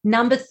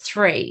 Number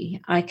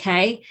three,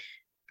 okay,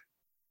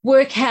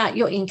 work out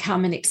your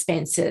income and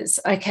expenses.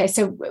 Okay,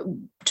 so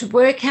to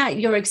work out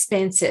your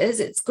expenses,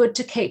 it's good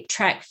to keep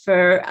track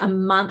for a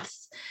month,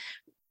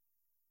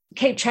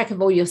 keep track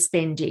of all your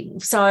spending.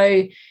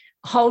 So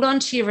hold on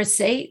to your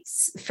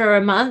receipts for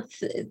a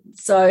month.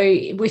 So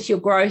with your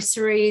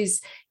groceries,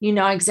 you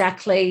know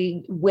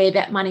exactly where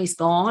that money's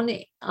gone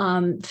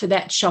for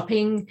that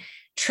shopping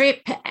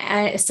trip.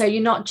 So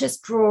you're not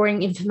just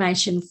drawing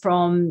information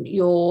from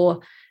your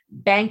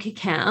bank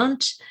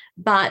account,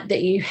 but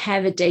that you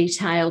have a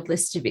detailed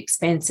list of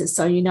expenses.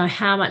 So you know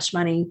how much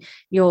money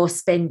you're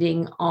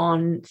spending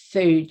on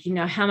food, you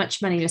know how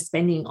much money you're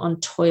spending on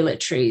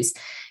toiletries.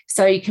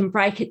 So you can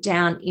break it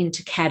down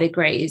into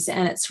categories,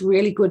 and it's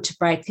really good to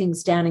break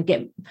things down and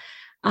get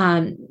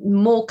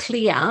more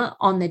clear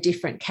on the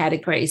different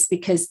categories,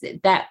 because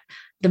that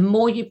the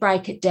more you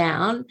break it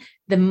down,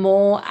 the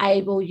more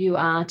able you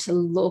are to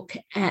look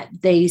at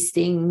these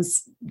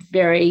things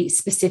very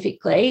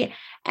specifically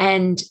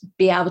and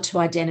be able to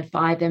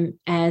identify them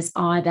as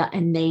either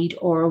a need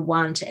or a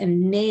want.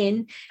 And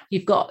then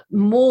you've got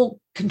more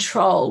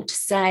control to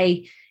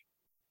say,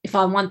 if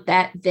I want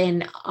that,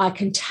 then I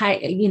can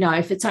take,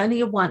 if it's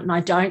only a want and I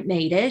don't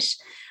need it,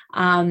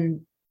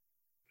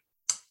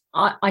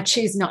 I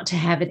choose not to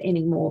have it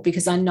anymore,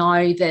 because I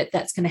know that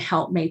that's going to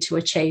help me to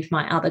achieve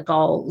my other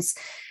goals.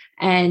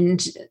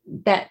 And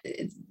that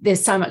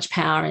there's so much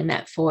power in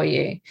that for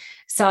you.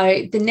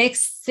 So the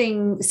next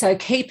thing, so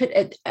keep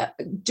it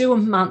do a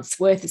month's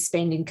worth of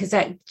spending, because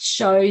that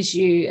shows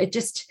you, it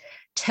just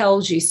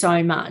tells you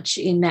so much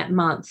in that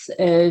month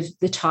of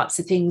the types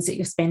of things that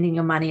you're spending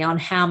your money on,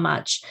 how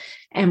much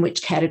and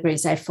which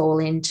categories they fall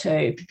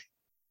into.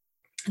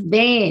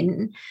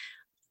 Then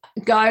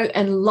go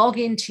and log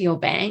into your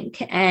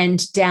bank and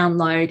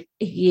download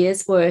a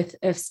year's worth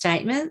of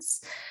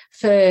statements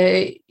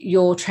for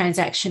your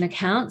transaction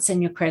accounts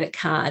and your credit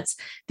cards.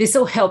 This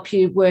will help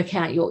you work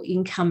out your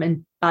income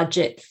and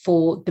budget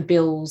for the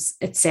bills,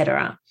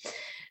 etc.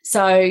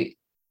 So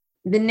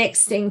the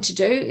next thing to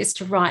do is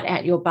to write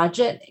out your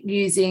budget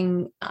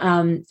using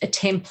a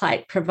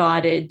template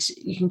provided.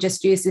 You can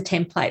just use the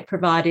template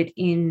provided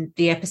in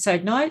the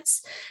episode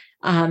notes,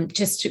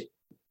 just to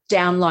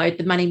download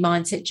the Money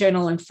Mindset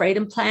Journal and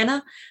Freedom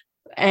Planner.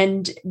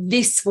 And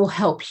this will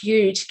help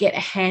you to get a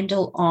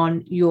handle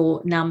on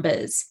your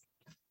numbers.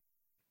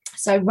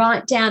 So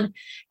write down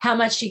how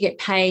much you get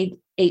paid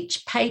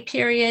each pay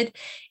period,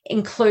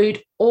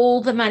 include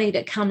all the money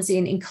that comes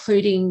in,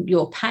 including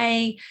your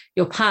pay,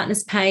 your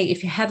partner's pay,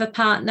 if you have a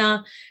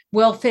partner,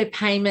 welfare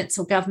payments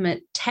or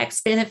government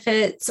tax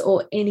benefits,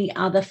 or any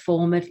other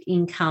form of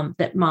income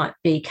that might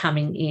be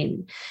coming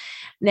in.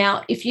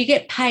 Now, if you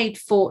get paid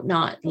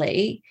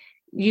fortnightly,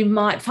 you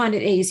might find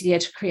it easier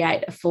to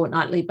create a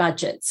fortnightly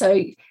budget.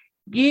 So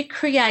you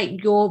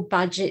create your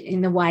budget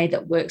in the way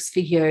that works for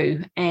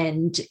you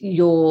and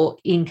your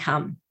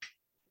income.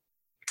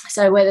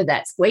 So whether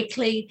that's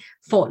weekly,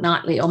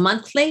 fortnightly, or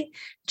monthly,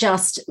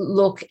 just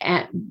look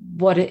at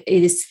what it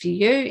is for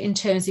you in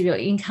terms of your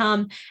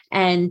income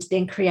and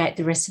then create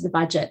the rest of the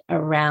budget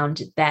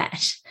around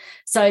that.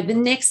 So the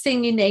next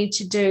thing you need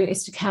to do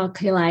is to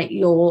calculate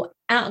your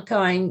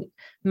outgoing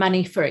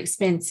money for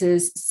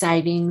expenses,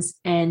 savings,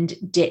 and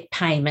debt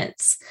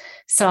payments.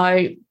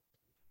 So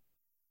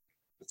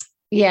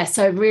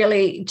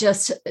really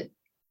just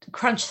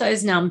crunch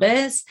those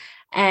numbers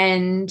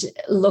and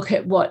look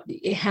at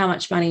how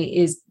much money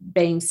is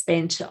being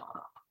spent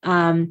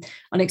on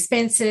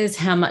expenses,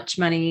 how much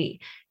money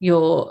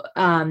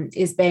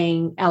is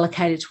being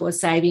allocated towards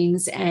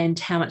savings, and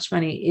how much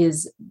money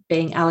is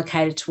being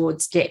allocated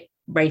towards debt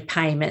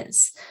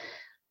repayments.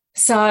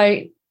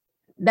 So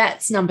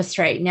that's number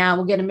 3. Now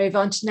we're going to move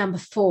on to number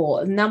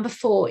 4. Number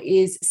 4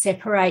 is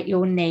separate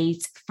your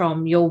needs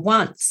from your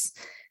wants.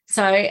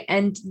 So,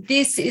 and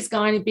this is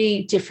going to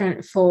be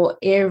different for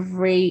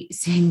every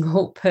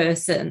single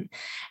person.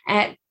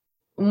 At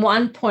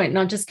one point, and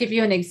I'll just give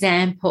you an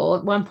example,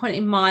 at one point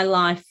in my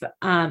life,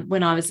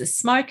 when I was a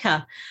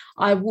smoker,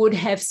 I would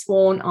have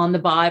sworn on the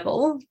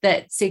Bible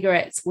that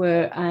cigarettes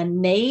were a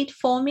need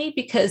for me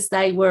because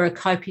they were a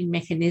coping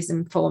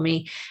mechanism for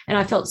me. And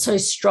I felt so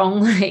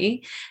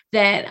strongly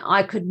that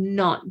I could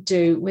not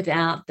do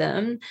without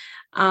them.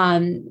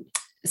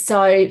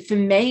 So for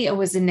me, it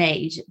was a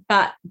need.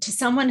 But to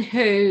someone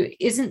who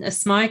isn't a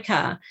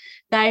smoker,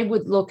 they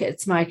would look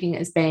at smoking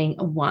as being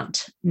a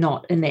want,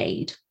 not a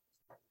need.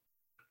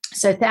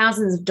 So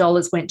thousands of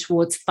dollars went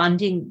towards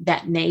funding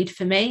that need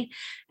for me.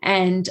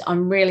 And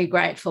I'm really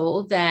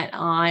grateful that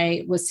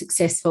I was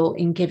successful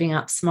in giving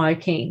up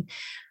smoking.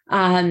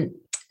 But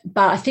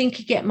I think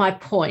you get my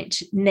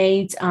point.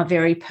 Needs are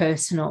very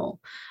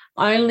personal.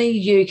 Only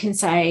you can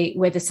say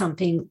whether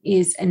something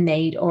is a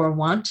need or a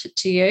want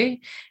to you.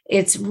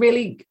 It's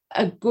really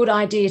a good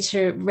idea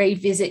to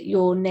revisit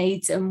your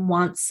needs and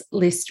wants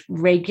list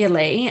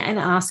regularly and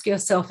ask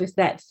yourself if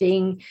that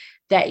thing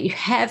that you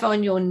have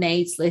on your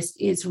needs list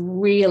is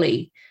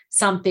really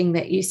something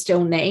that you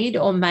still need,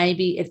 or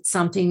maybe it's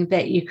something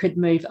that you could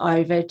move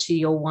over to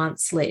your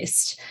wants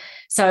list.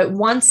 So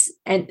once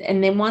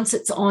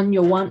it's on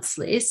your wants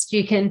list,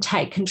 you can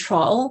take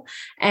control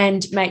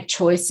and make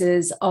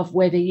choices of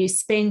whether you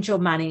spend your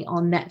money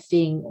on that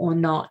thing or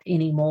not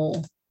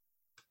anymore.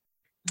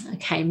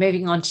 Okay,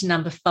 moving on to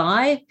number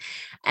 5.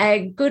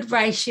 A good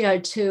ratio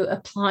to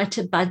apply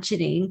to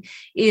budgeting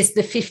is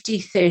the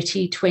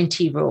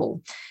 50-30-20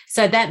 rule.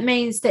 So that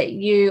means that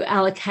you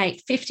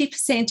allocate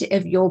 50%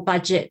 of your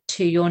budget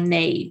to your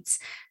needs,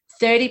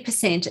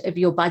 30% of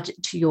your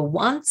budget to your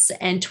wants,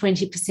 and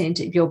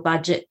 20% of your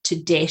budget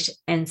to debt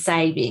and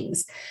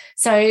savings.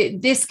 So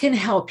this can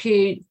help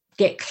you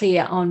get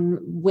clear on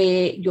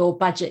where your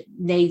budget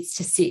needs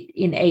to sit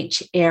in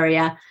each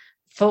area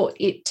for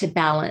it to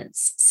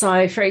balance.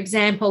 So, for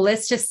example,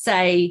 let's just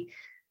say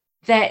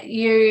that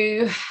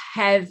you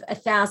have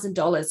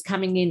 $1,000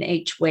 coming in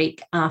each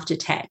week after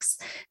tax.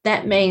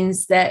 That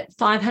means that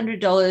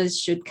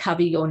 $500 should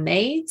cover your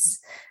needs.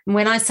 And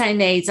when I say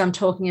needs, I'm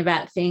talking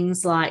about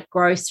things like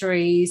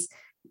groceries,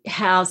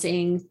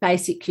 housing,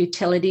 basic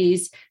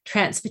utilities,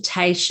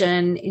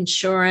 transportation,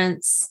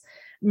 insurance,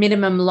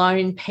 minimum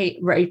loan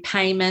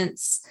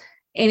repayments.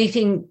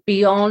 Anything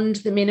beyond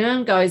the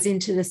minimum goes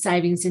into the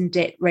savings and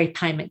debt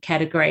repayment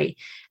category,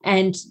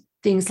 and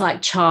things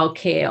like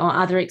childcare or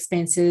other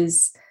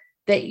expenses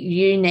that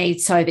you need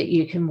so that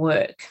you can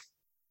work.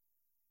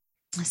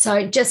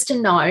 So just to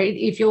note,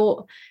 if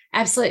your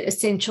absolute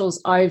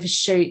essentials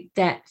overshoot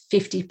that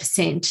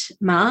 50%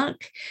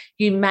 mark,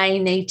 you may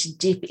need to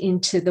dip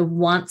into the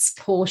wants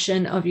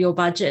portion of your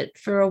budget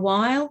for a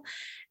while.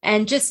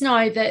 And just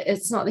know that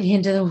it's not the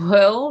end of the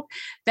world,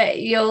 but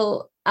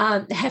you'll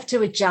have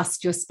to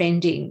adjust your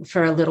spending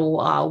for a little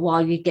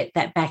while you get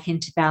that back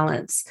into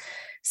balance.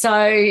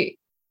 So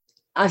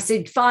I've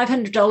said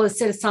 $500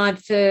 set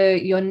aside for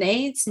your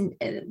needs, and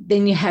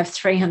then you have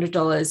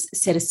 $300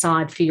 set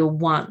aside for your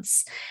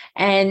wants.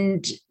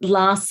 And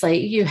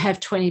lastly, you have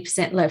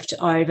 20% left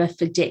over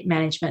for debt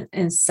management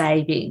and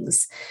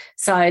savings.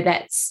 So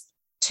that's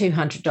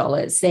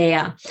 $200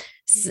 there.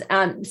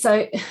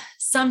 So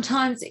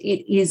sometimes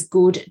it is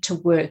good to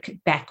work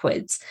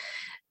backwards.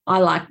 I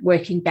like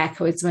working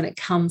backwards when it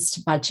comes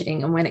to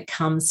budgeting and when it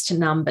comes to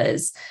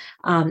numbers,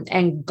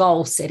 and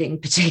goal setting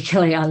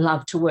particularly. I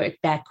love to work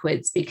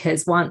backwards,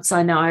 because once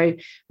I know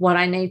what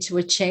I need to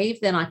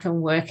achieve, then I can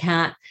work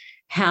out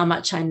how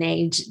much I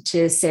need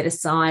to set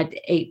aside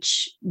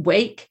each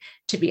week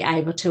to be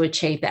able to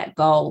achieve that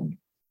goal.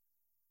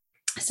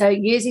 So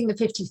using the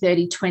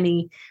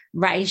 50-30-20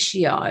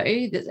 ratio,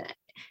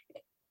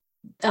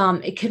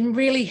 it can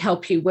really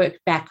help you work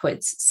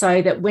backwards,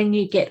 so that when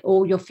you get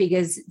all your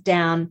figures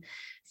down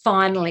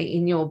finally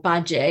in your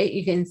budget,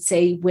 you can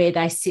see where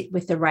they sit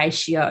with the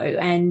ratio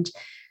and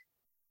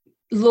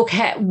look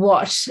at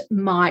what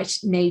might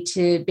need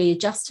to be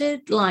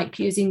adjusted, like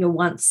using your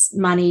wants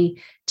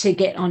money to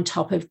get on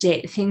top of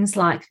debt, things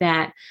like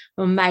that.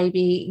 Or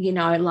maybe,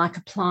 like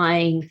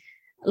applying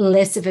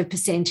less of a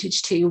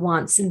percentage to your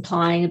wants and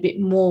applying a bit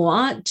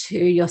more to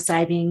your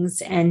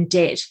savings and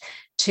debt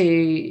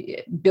to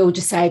build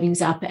your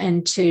savings up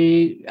and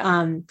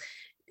to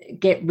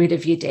get rid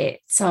of your debt.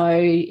 So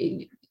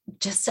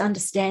just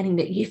understanding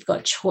that you've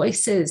got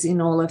choices in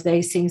all of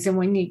these things. And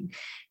when you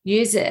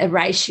use a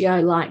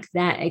ratio like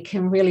that, it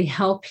can really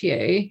help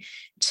you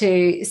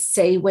to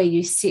see where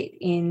you sit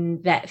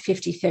in that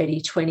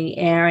 50-30-20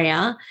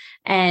 area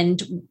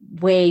and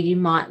where you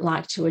might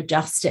like to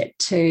adjust it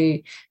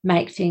to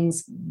make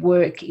things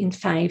work in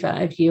favour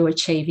of you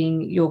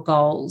achieving your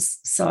goals.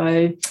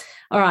 So,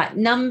 all right,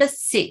 number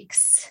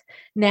 6.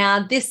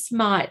 Now, this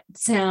might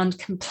sound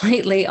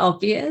completely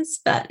obvious,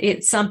 but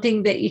it's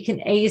something that you can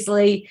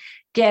easily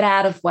get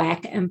out of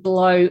whack and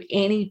blow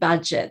any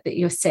budget that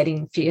you're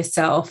setting for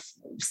yourself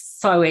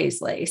so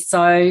easily.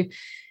 So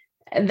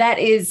that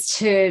is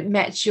to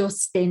match your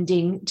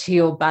spending to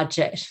your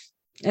budget.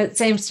 It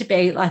seems to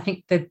be, I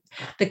think,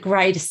 the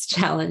greatest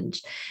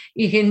challenge.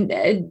 You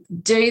can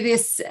do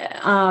this,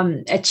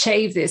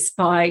 achieve this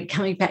by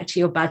coming back to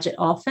your budget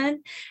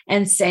often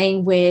and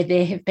seeing where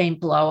there have been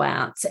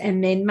blowouts,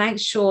 and then make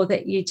sure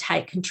that you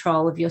take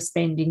control of your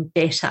spending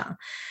better.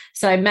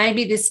 So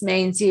maybe this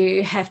means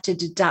you have to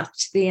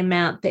deduct the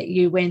amount that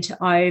you went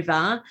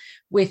over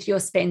with your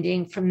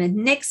spending from the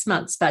next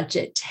month's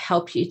budget to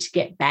help you to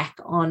get back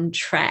on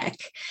track.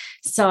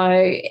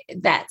 So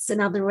that's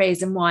another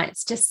reason why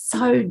it's just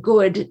so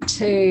good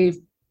to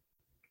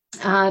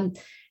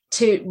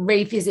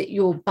revisit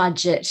your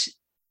budget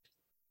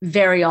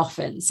very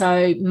often,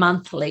 so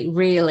monthly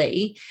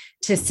really,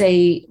 to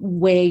see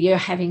where you're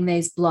having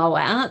these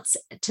blowouts,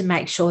 to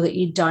make sure that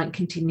you don't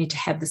continue to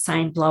have the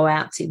same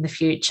blowouts in the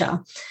future.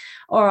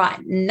 All right,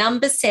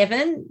 number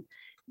 7.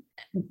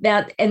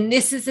 Now, and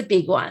this is a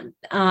big one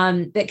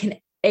that can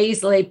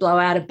easily blow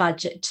out a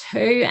budget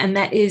too, and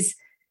that is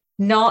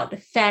not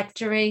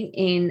factoring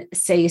in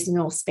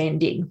seasonal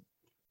spending.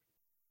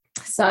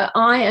 So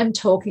I am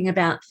talking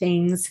about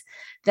things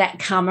that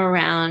come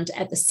around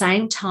at the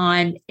same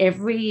time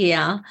every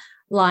year,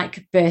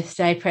 like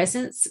birthday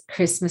presents,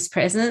 Christmas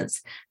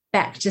presents,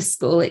 back to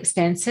school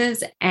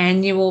expenses,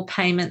 annual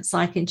payments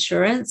like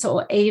insurance,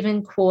 or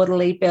even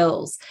quarterly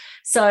bills.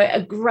 So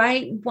a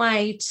great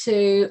way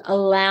to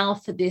allow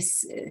for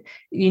this,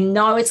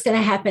 it's going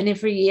to happen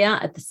every year.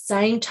 At the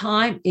same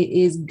time, it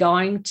is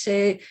going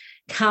to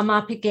come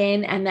up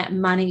again, and that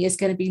money is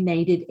going to be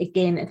needed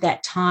again at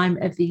that time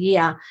of the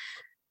year.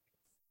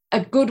 A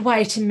good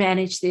way to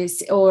manage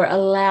this or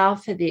allow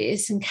for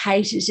this and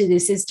cater to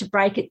this is to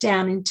break it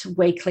down into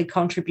weekly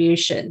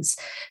contributions.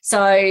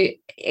 So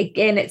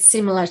again, it's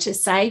similar to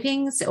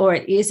savings, or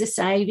it is a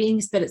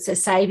savings, but it's a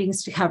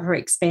savings to cover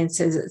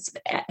expenses. It's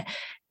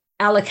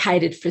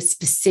allocated for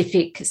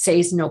specific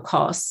seasonal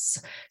costs.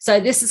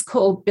 So this is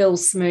called bill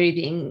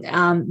smoothing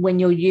when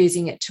you're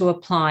using it to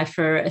apply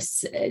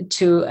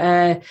to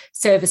a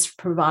service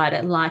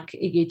provider like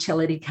a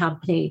utility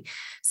company.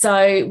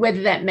 So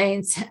whether that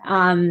means,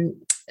 and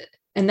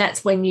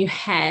that's when you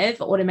have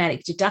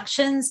automatic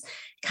deductions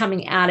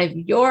coming out of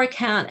your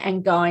account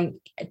and going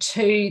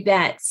to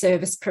that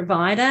service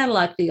provider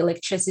like the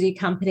electricity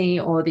company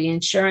or the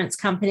insurance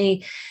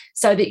company,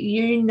 so that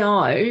you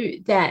know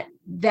that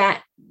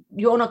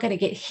you're not going to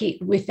get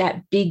hit with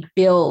that big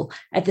bill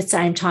at the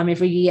same time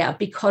every year,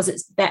 because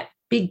it's that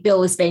big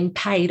bill is being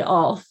paid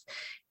off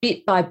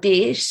bit by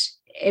bit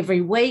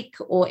every week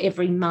or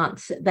every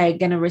month. They're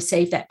going to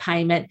receive that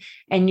payment,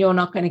 and you're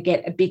not going to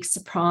get a big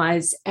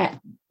surprise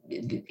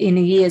in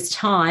a year's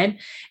time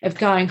of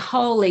going,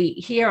 holy,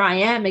 here I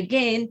am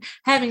again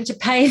having to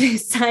pay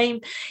this same,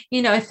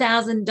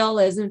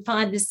 $1,000 and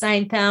find the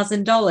same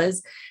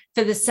 $1,000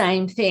 for the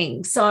same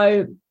thing.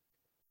 So,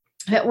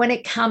 but when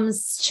it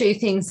comes to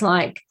things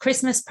like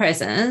Christmas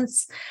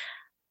presents,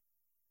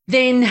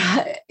 then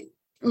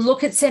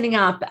look at setting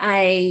up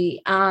a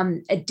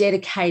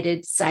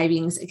dedicated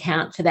savings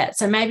account for that.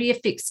 So maybe a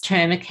fixed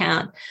term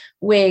account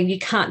where you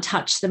can't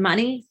touch the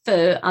money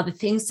for other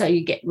things. So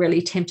you get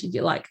really tempted.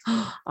 You're like,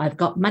 oh, I've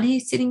got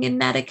money sitting in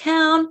that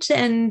account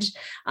and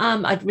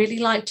I'd really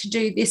like to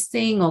do this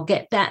thing or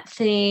get that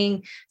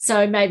thing.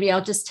 So maybe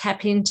I'll just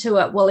tap into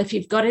it. Well, if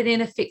you've got it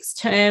in a fixed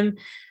term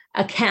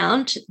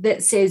account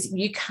that says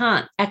you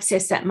can't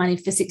access that money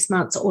for 6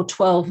 months or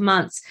 12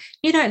 months,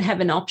 you don't have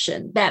an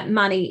option. That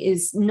money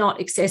is not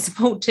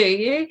accessible to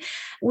you,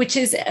 which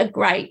is a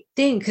great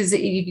thing because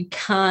you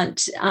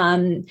can't,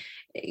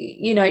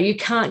 you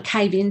can't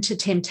cave into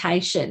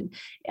temptation.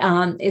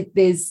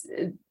 There's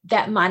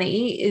that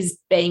money is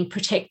being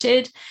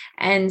protected.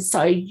 And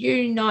so,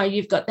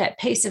 you've got that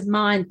peace of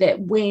mind that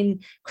when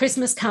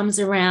Christmas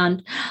comes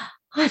around,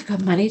 I've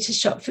got money to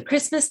shop for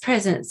Christmas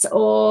presents,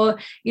 or,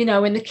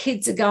 when the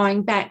kids are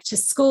going back to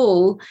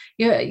school,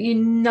 you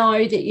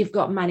know that you've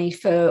got money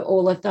for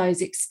all of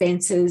those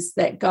expenses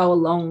that go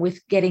along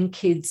with getting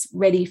kids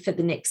ready for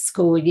the next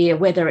school year,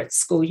 whether it's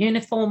school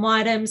uniform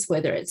items,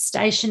 whether it's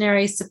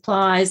stationery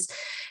supplies,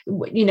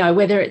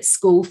 whether it's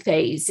school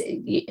fees.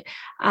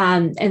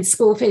 And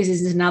school fees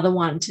is another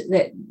one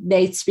that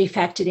needs to be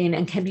factored in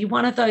and can be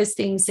one of those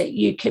things that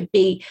you could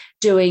be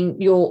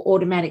doing your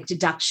automatic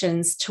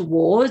deductions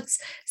towards,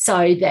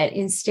 so that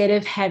instead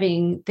of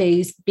having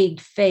these big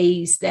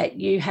fees that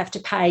you have to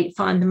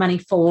find the money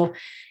for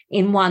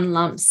in one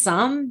lump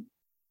sum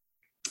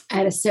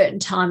at a certain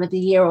time of the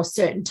year or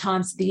certain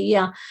times of the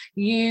year,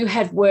 you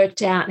have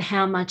worked out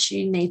how much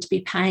you need to be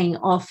paying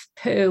off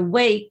per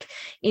week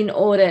in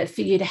order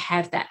for you to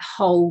have that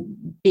whole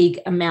big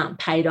amount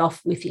paid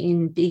off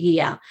within the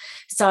year.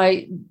 So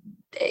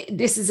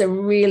this is a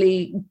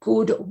really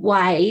good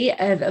way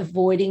of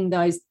avoiding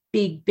those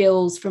big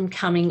bills from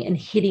coming and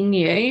hitting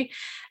you,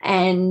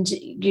 and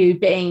you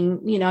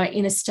being,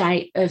 in a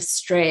state of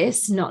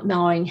stress, not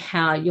knowing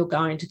how you're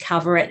going to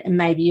cover it. And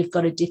maybe you've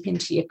got to dip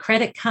into your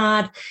credit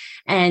card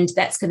and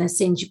that's going to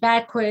send you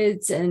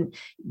backwards. And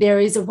there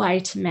is a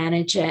way to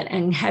manage it,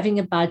 and having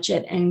a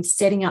budget and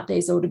setting up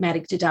these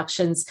automatic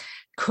deductions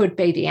could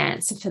be the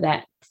answer for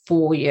that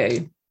for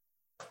you.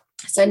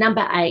 So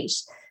number 8,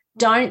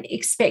 don't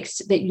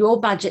expect that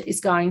your budget is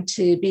going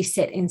to be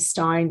set in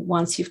stone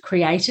once you've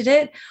created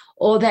it,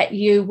 or that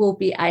you will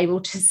be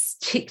able to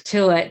stick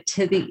to it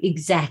to the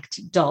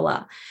exact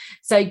dollar.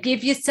 So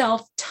give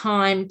yourself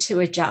time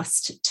to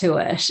adjust to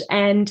it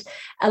and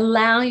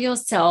allow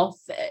yourself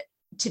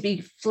to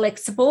be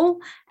flexible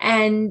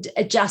and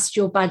adjust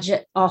your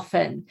budget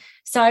often.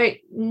 So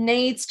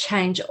needs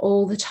change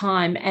all the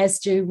time, as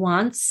do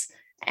wants,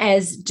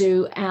 as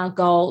do our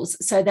goals.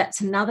 So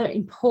that's another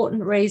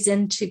important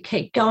reason to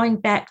keep going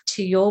back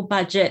to your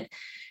budget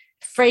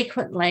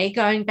frequently,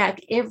 going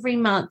back every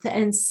month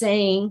and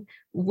seeing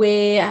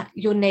where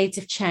your needs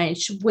have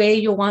changed, where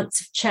your wants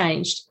have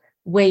changed,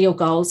 where your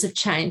goals have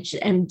changed,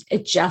 and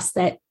adjust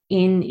that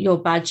in your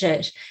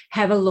budget.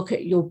 Have a look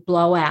at your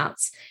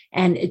blowouts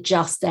and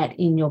adjust that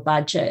in your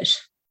budget.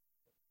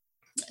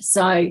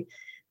 So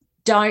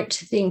don't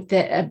think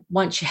that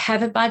once you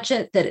have a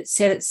budget that it's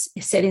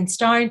set in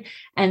stone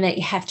and that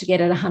you have to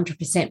get it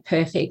 100%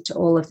 perfect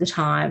all of the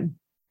time.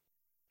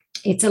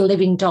 It's a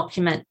living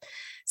document,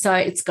 so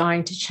it's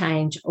going to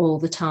change all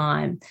the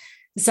time.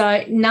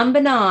 So number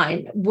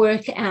 9,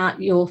 work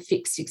out your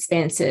fixed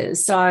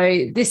expenses.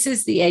 So this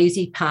is the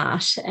easy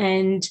part.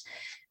 And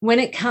when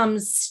it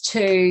comes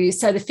to,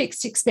 so the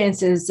fixed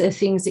expenses are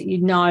things that you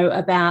know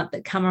about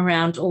that come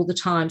around all the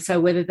time. So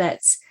whether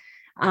that's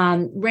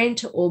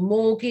rent or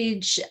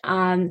mortgage,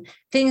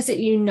 things that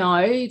you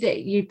know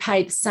that you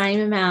pay the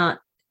same amount,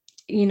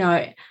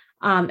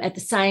 at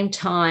the same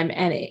time,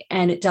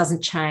 and it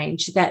doesn't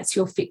change. That's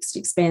your fixed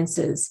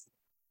expenses.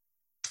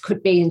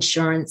 Could be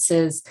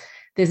insurances.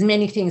 There's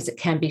many things that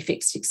can be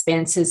fixed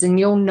expenses, and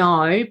you'll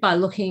know by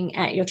looking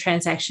at your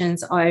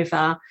transactions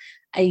over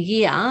a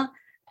year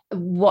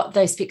what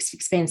those fixed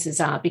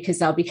expenses are, because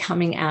they'll be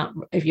coming out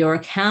of your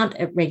account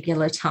at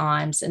regular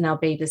times and they'll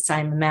be the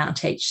same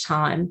amount each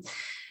time.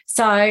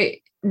 So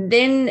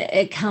then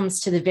it comes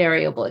to the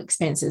variable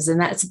expenses,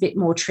 and that's a bit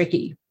more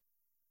tricky.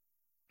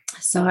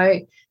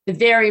 So the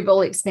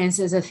variable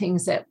expenses are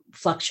things that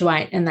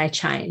fluctuate and they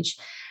change.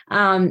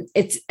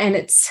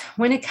 It's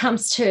when it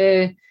comes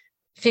to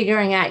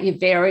figuring out your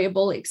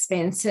variable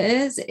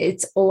expenses,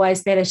 it's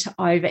always better to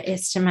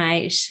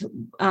overestimate,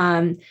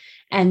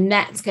 and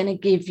that's going to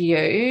give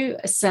you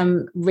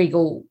some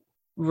wriggle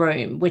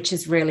room, which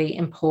is really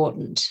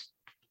important.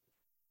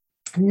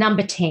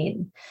 Number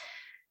 10,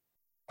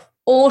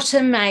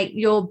 automate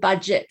your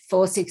budget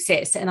for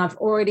success. And I've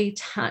already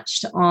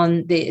touched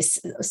on this.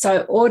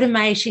 So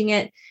automating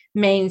it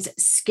means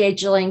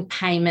scheduling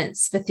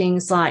payments for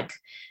things like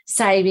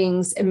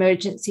savings,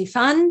 emergency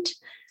fund,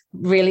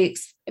 really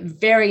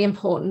very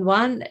important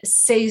one,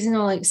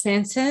 seasonal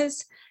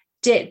expenses,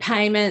 debt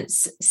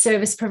payments,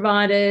 service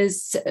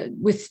providers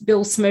with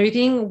bill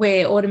smoothing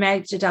where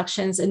automatic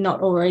deductions are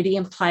not already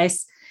in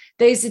place.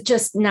 These are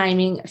just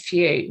naming a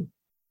few.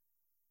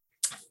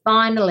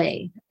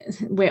 Finally,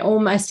 we're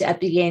almost at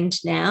the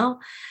end now.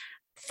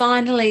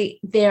 Finally,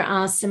 there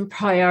are some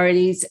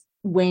priorities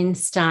when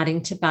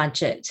starting to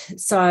budget.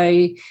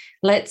 So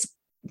let's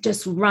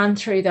just run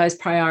through those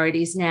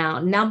priorities now.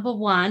 Number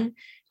one,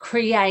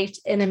 create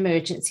an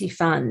emergency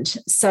fund.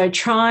 So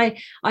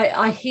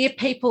I hear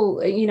people,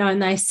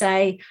 and they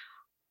say,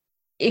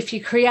 if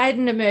you create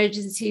an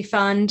emergency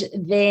fund,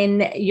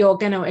 then you're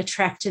going to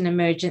attract an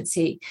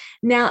emergency.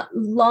 Now,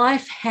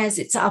 life has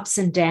its ups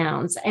and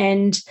downs.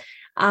 And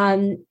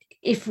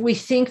if we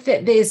think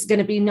that there's going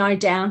to be no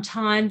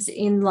downtimes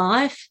in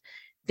life,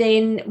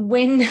 then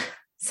when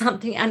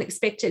something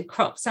unexpected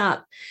crops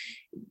up,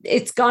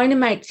 it's going to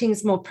make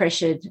things more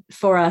pressured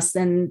for us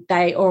than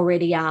they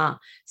already are.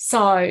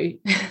 So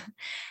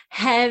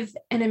have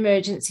an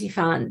emergency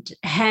fund.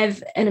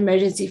 Have an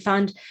emergency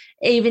fund,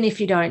 even if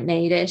you don't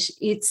need it.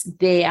 It's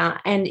there,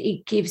 and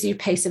it gives you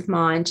peace of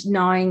mind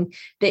knowing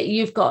that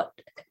you've got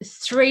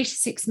 3 to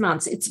 6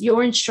 months. It's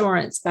your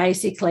insurance,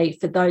 basically,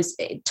 for those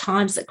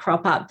times that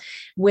crop up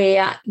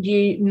where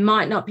you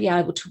might not be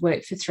able to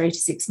work for 3 to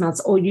 6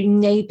 months, or you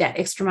need that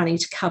extra money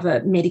to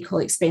cover medical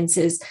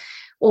expenses,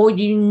 or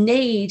you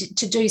need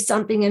to do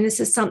something. And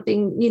this is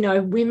something,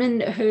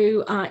 women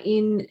who are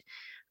in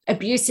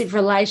abusive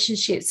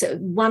relationships,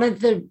 one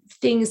of the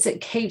things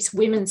that keeps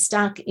women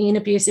stuck in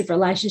abusive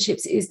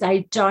relationships is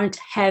they don't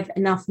have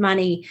enough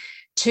money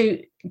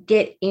to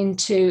get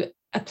into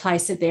a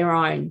place of their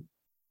own.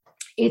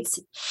 It's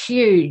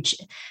huge.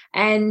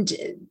 And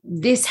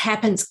this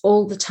happens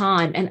all the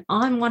time. And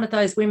I'm one of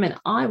those women.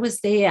 I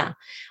was there.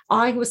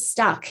 I was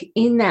stuck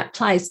in that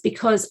place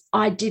because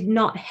I did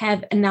not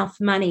have enough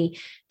money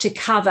to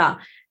cover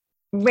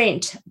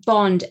rent,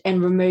 bond,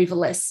 and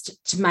removalist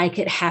to make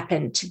it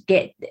happen, to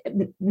get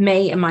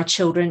me and my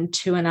children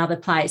to another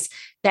place.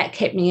 That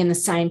kept me in the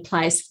same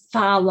place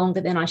far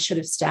longer than I should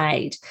have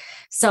stayed.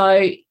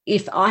 So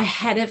if I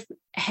had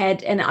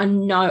and I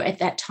know at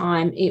that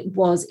time it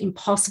was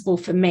impossible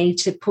for me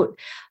to put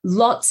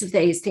lots of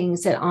these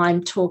things that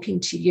I'm talking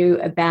to you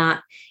about,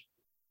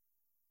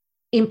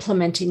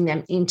 implementing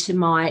them into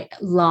my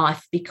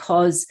life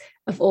because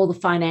of all the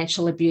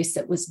financial abuse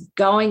that was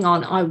going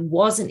on. I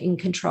wasn't in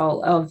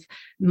control of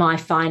my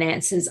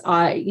finances.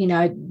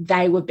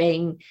 They were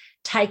being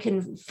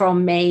taken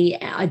from me.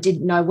 I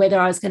didn't know whether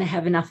I was going to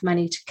have enough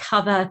money to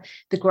cover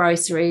the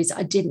groceries.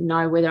 I didn't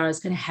know whether I was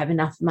going to have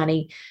enough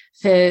money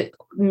for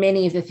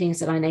many of the things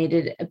that I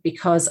needed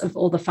because of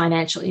all the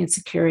financial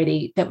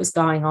insecurity that was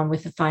going on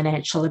with the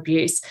financial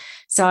abuse.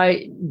 So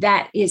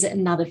that is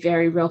another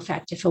very real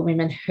factor for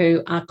women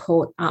who are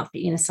caught up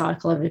in a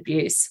cycle of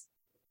abuse,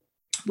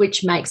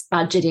 which makes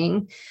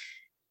budgeting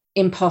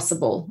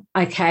impossible.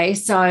 Okay,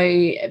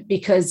 so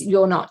because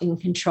you're not in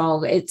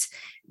control, it's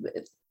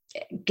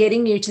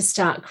getting you to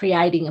start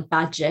creating a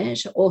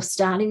budget or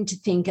starting to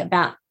think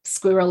about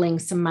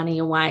squirreling some money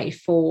away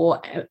for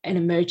an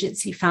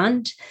emergency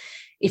fund.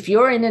 If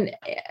you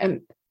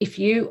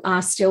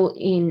are still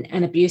in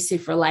an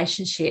abusive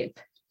relationship,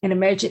 an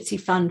emergency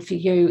fund for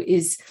you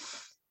is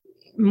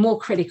more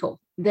critical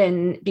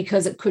than,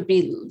 because it could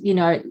be,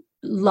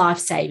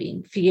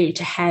 life-saving for you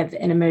to have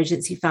an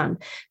emergency fund,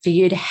 for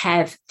you to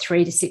have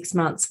 3 to 6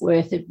 months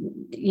worth of,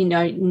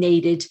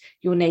 needed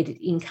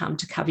income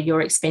to cover your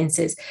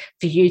expenses,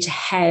 for you to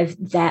have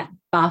that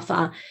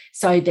buffer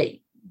so that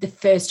the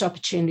first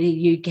opportunity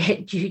you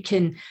get, you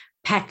can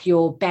pack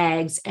your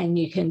bags and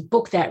you can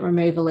book that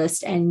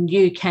removalist and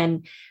you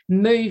can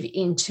move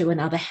into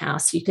another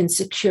house. You can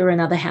secure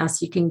another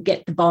house. You can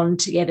get the bond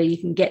together. You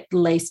can get the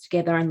lease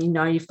together, and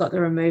you've got the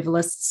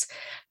removalists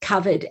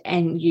covered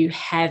and you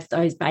have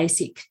those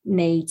basic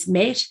needs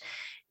met.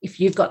 If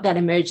you've got that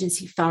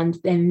emergency fund,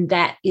 then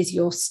that is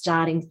your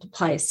starting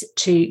place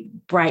to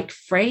break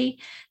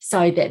free,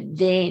 so that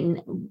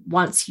then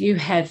once you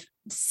have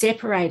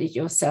separated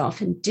yourself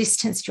and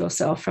distanced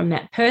yourself from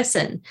that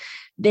person,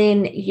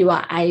 then you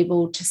are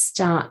able to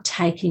start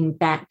taking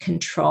back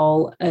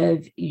control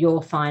of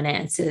your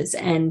finances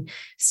and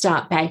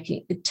start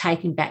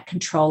taking back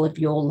control of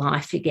your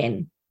life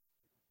again.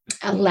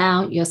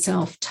 Allow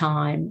yourself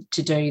time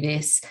to do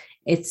this.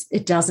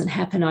 It doesn't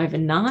happen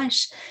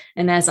overnight.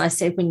 And as I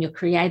said, when you're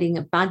creating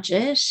a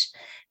budget,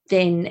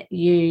 then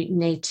you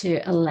need to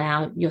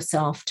allow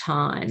yourself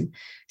time.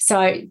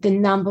 So the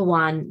number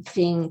one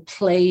thing,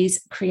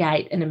 please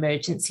create an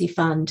emergency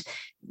fund.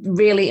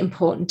 Really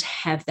important to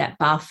have that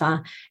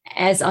buffer.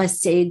 As I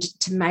said,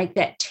 to make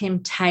that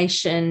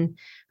temptation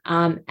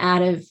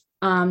out of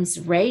arm's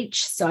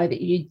reach so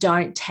that you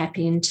don't tap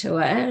into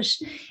it,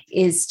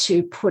 is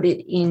to put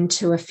it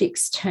into a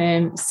fixed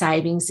term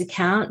savings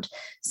account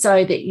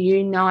so that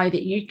you know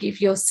that you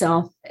give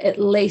yourself at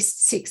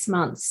least 6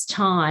 months'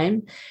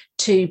 time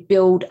to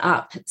build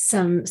up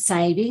some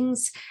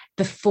savings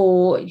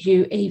before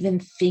you even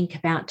think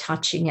about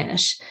touching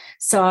it.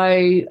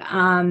 So,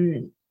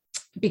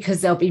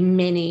 because there'll be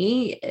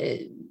many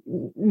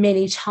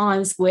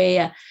times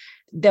where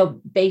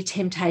there'll be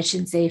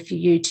temptations there for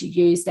you to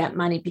use that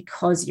money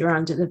because you're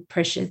under the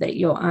pressure that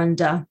you're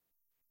under.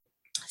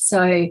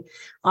 So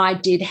I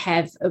did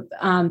have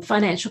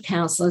financial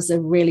counsellors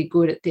are really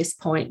good at this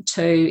point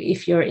too,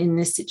 if you're in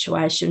this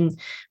situation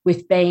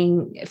with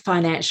being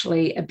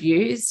financially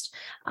abused,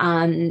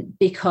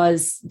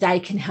 because they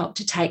can help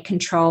to take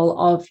control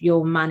of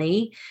your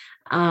money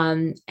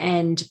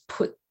and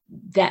put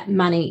that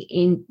money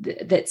in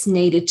that's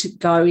needed to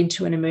go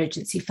into an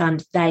emergency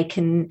fund. They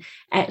can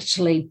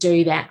actually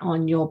do that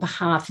on your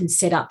behalf and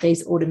set up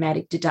these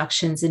automatic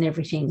deductions and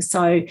everything.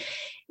 So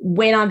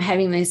when I'm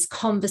having this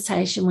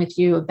conversation with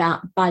you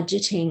about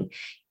budgeting,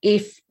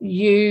 if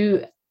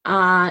you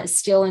are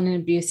still in an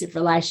abusive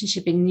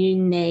relationship and you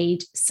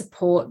need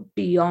support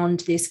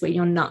beyond this, where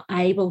you're not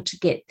able to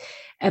get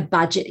a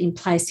budget in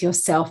place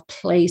yourself,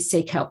 please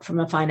seek help from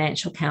a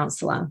financial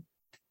counsellor.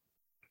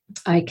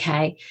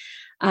 Okay.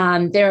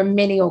 There are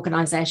many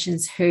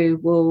organisations who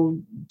will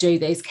do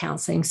these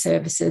counselling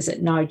services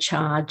at no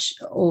charge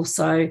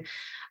also.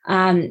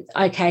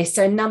 Okay,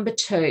 so number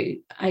 2,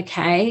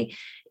 okay,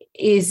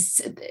 is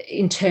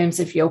in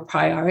terms of your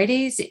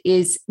priorities,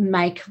 is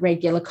make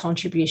regular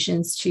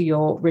contributions to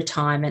your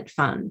retirement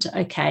fund.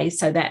 Okay,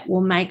 so that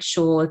will make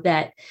sure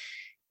that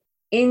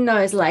in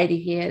those later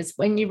years,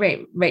 when you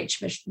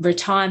reach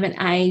retirement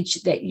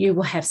age, that you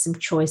will have some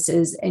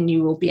choices and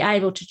you will be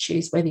able to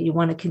choose whether you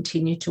want to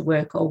continue to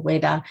work or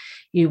whether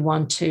you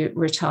want to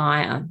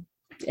retire,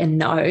 and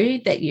know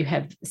that you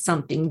have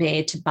something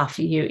there to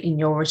buffer you in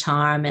your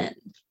retirement.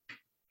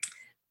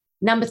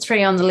 Number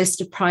 3 on the list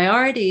of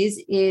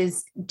priorities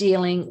is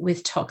dealing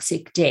with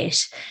toxic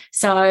debt.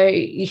 So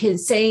you can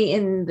see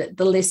in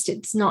the list,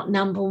 it's not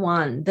number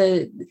 1.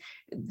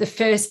 The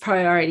first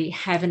priority,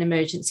 have an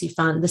emergency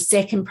fund. The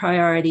second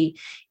priority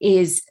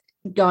is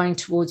going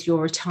towards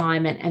your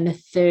retirement. And the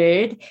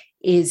third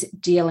is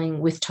dealing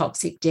with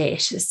toxic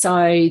debt.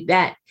 So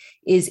that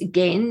is,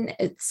 again,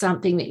 it's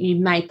something that you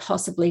may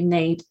possibly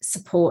need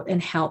support and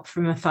help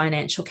from a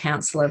financial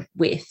counsellor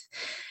with.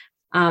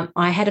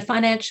 I had a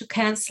financial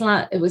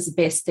counsellor. It was the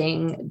best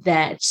thing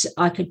that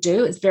I could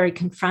do. It's very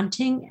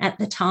confronting at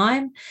the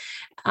time,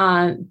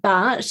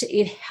 but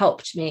it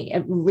helped me.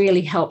 It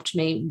really helped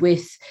me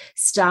with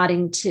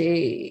starting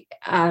to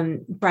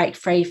break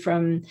free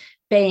from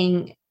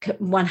being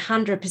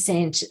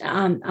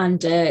 100%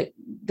 under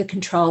the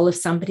control of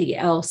somebody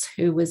else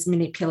who was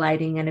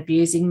manipulating and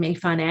abusing me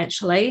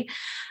financially,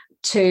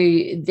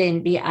 to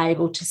then be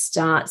able to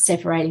start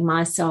separating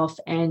myself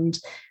and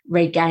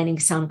regaining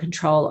some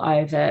control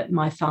over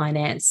my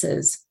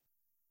finances.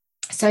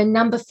 So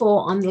number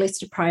 4 on the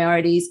list of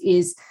priorities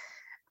is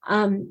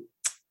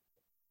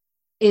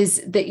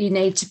that you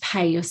need to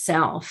pay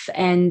yourself,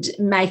 and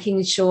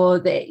making sure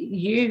that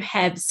you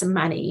have some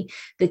money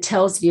that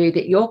tells you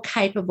that you're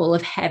capable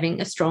of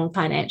having a strong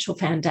financial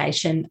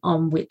foundation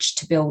on which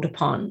to build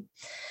upon.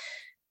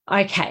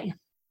 Okay.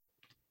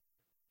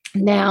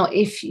 Now,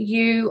 if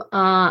you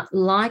are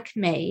like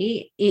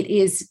me, it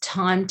is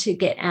time to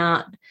get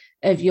out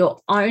of your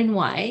own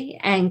way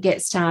and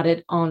get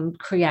started on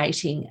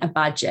creating a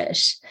budget.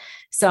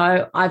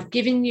 So I've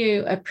given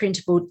you a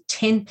printable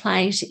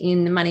template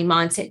in the Money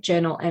Mindset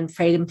Journal and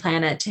Freedom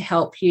Planner to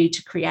help you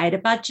to create a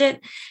budget.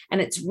 And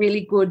it's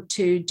really good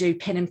to do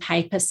pen and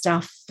paper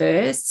stuff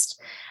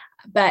first.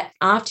 But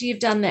after you've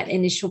done that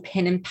initial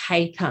pen and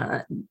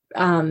paper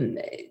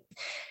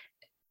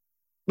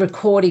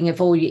recording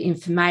of all your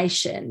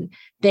information,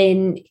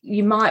 then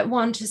you might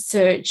want to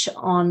search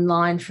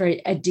online for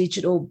a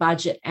digital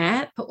budget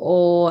app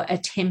or a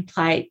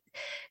template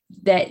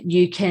that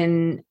you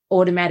can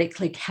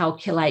automatically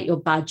calculate your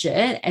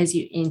budget as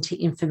you enter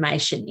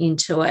information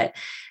into it.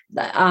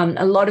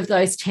 A lot of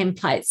those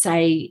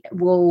templates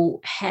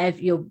will have,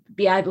 you'll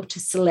be able to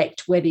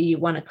select whether you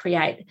want to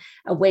create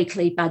a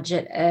weekly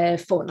budget, a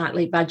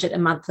fortnightly budget, a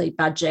monthly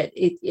budget.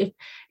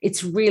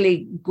 It's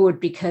really good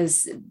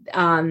because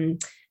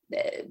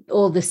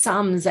all the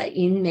sums are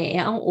in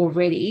there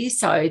already,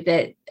 so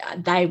that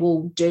they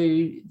will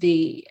do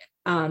the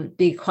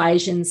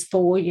equations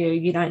for you.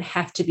 You don't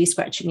have to be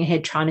scratching your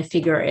head trying to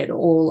figure it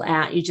all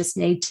out. You just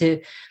need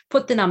to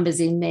put the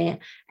numbers in there,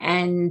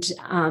 and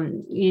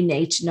you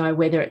need to know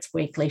whether it's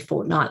weekly,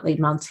 fortnightly,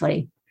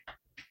 monthly,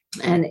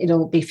 and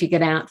it'll be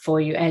figured out for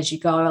you as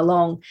you go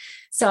along.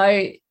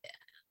 So,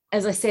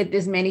 as I said,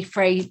 there's many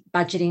free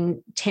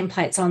budgeting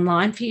templates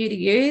online for you to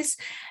use.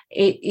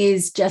 It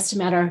is just a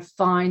matter of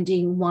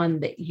finding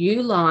one that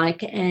you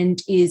like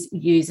and is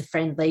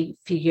user-friendly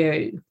for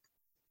you.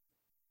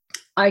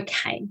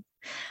 Okay,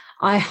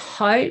 I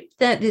hope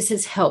that this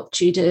has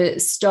helped you to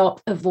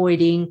stop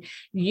avoiding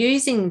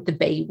using the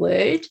B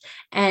word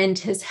and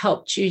has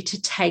helped you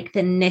to take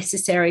the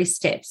necessary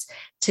steps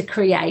to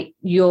create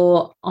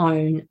your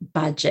own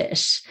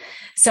budget.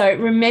 So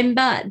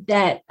remember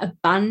that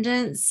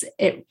abundance,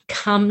 it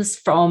comes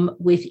from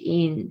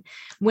within.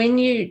 When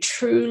you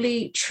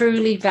truly,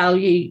 truly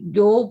value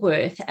your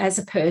worth as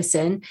a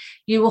person,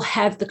 you will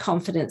have the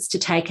confidence to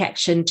take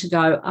action to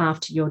go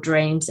after your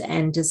dreams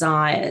and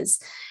desires.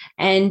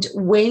 And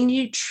when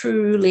you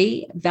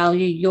truly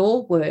value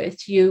your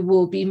worth, you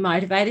will be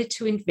motivated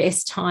to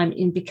invest time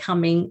in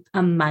becoming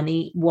a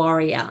money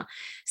warrior,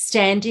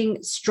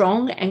 standing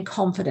strong and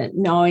confident,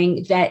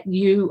 knowing that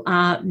you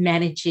are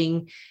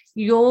managing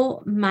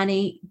your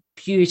money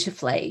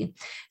beautifully.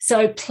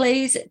 So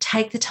please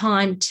take the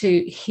time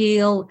to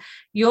heal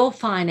your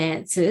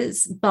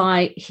finances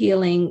by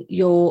healing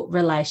your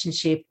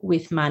relationship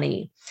with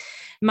money.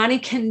 Money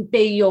can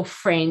be your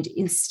friend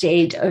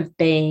instead of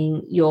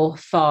being your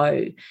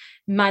foe.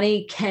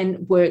 Money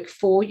can work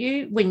for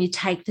you when you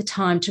take the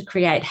time to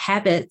create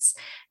habits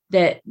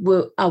that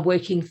are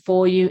working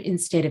for you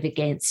instead of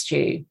against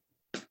you.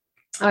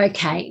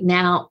 Okay,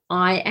 now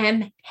I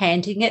am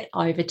handing it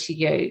over to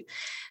you.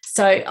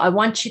 So I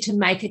want you to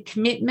make a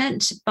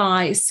commitment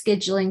by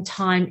scheduling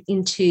time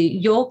into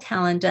your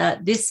calendar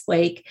this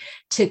week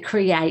to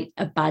create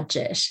a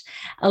budget.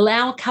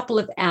 Allow a couple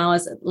of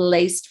hours at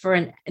least for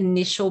an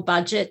initial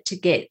budget to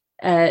get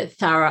a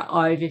thorough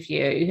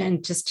overview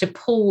and just to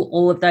pull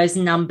all of those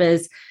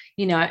numbers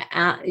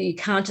out. You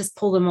can't just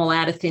pull them all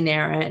out of thin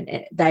air, and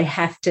you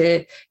have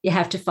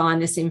to find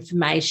this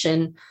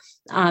information.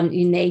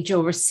 You need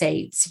your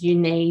receipts. You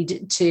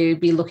need to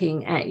be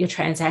looking at your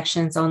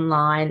transactions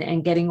online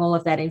and getting all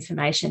of that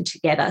information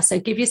together. So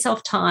give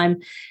yourself time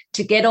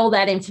to get all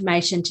that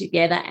information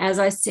together. As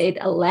I said,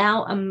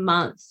 allow a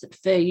month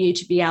for you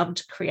to be able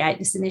to create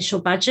this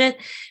initial budget,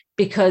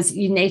 because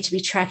you need to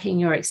be tracking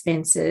your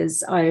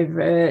expenses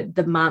over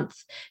the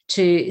month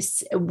to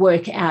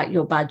work out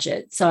your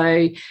budget.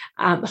 So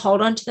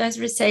hold on to those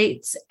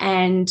receipts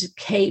and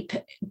keep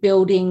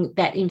building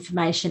that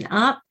information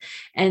up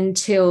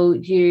until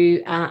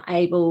you are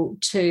able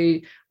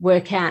to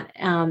work out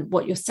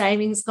what your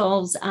savings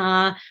goals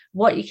are,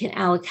 what you can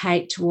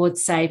allocate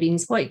towards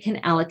savings, what you can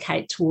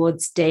allocate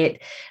towards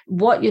debt,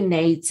 what your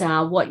needs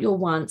are, what your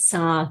wants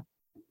are,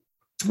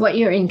 what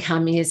your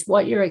income is,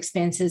 what your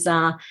expenses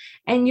are,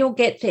 and you'll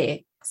get there.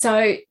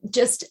 So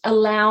just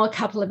allow a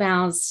couple of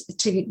hours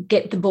to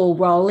get the ball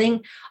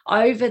rolling.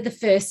 Over the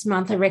first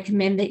month, I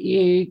recommend that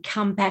you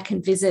come back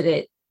and visit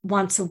it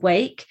once a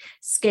week,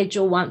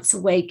 schedule once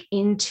a week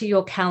into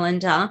your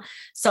calendar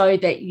so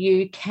that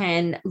you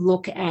can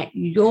look at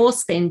your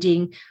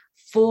spending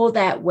for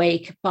that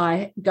week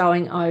by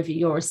going over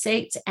your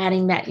receipts,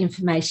 adding that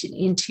information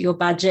into your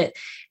budget.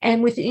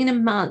 And within a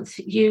month,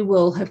 you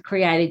will have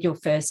created your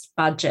first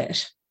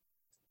budget.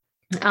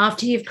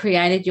 After you've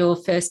created your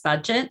first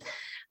budget,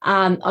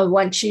 I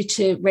want you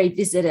to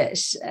revisit it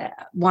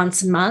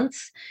once a month.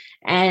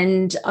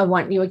 And I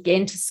want you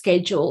again to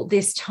schedule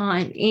this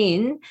time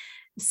in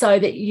so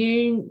that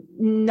you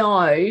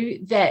know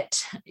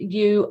that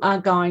you are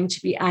going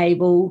to be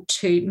able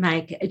to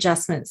make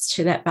adjustments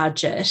to that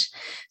budget.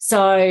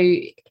 So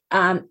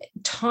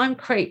time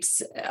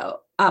creeps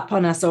up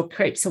on us or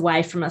creeps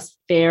away from us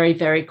very,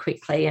 very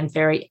quickly and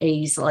very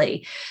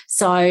easily.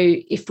 So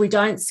if we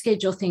don't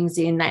schedule things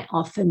in, they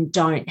often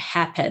don't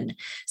happen.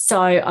 So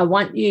I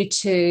want you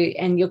to,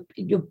 and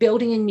you're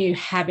building a new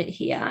habit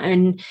here,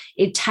 and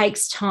it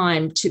takes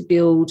time to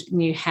build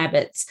new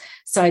habits.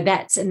 So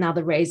that's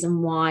another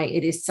reason why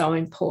it is so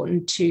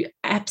important to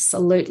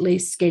absolutely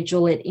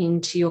schedule it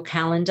into your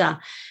calendar.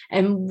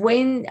 And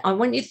when I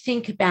want you to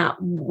think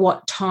about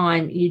what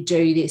time you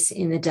do this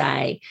in the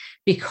day,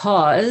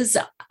 because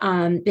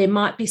there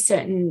might be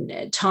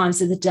certain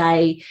times of the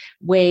day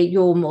where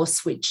you're more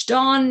switched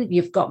on,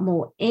 you've got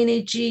more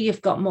energy,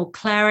 you've got more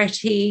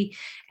clarity,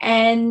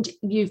 and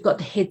you've got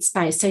the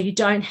headspace. So you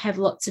don't have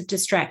lots of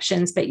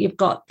distractions, but you've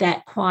got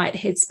that quiet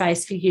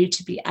headspace for you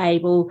to be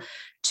able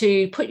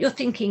to put your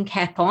thinking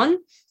cap on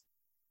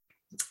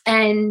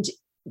and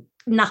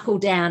knuckle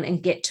down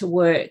and get to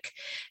work.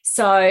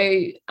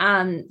 So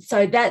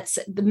that's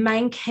the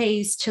main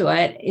keys to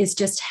it, is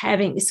just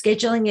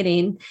scheduling it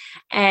in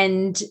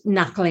and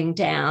knuckling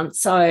down.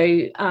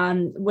 So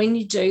when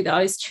you do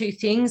those two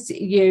things,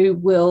 you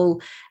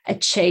will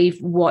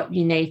achieve what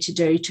you need to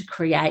do to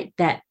create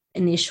that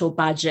initial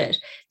budget.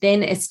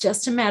 Then it's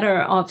just a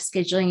matter of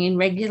scheduling in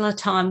regular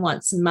time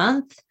once a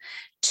month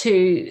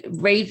to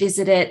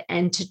revisit it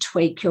and to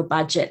tweak your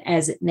budget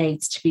as it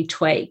needs to be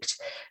tweaked.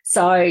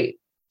 So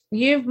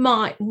you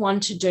might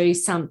want to do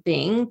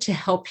something to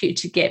help you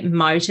to get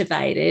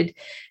motivated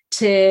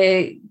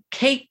to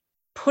keep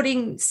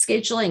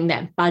scheduling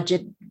that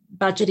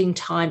budgeting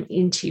time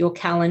into your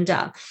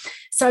calendar.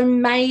 So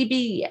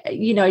maybe,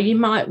 you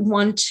might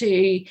want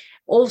to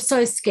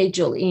also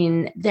schedule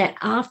in that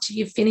after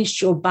you've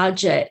finished your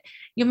budget,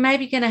 you're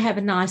maybe going to have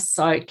a nice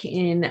soak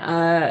in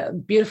a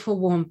beautiful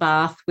warm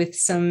bath with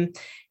some,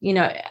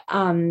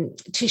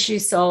 tissue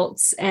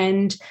salts,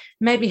 and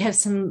maybe have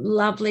some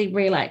lovely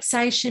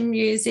relaxation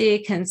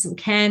music and some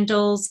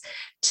candles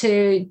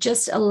to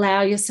just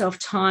allow yourself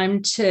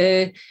time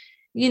to,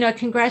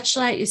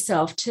 congratulate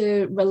yourself,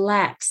 to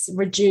relax,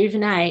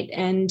 rejuvenate,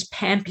 and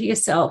pamper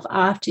yourself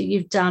after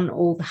you've done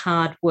all the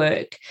hard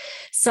work.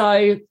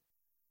 So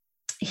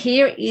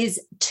here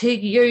is to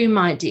you,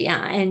 my dear,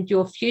 and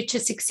your future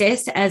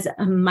success as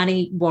a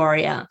money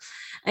warrior.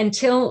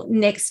 Until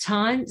next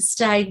time,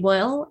 stay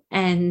well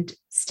and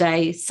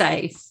stay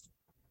safe.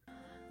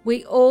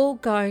 We all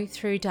go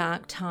through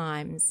dark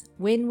times.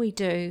 When we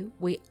do,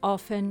 we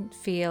often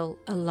feel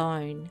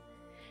alone.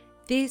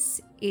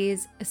 This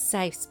is a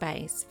safe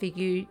space for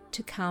you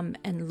to come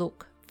and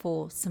look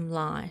for some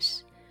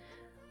light.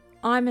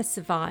 I'm a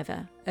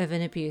survivor of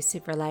an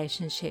abusive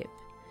relationship,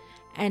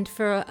 and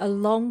for a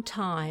long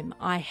time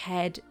I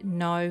had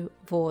no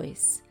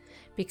voice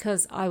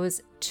because I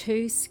was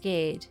too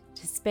scared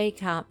to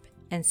speak up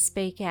and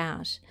speak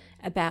out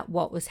about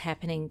what was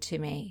happening to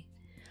me.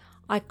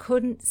 I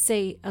couldn't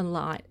see a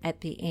light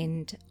at the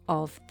end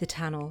of the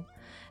tunnel,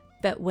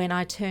 but when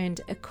I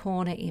turned a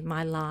corner in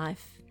my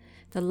life,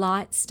 the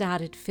light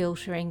started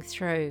filtering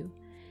through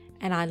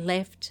and I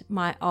left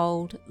my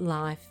old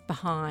life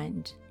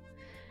behind.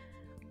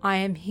 I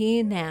am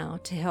here now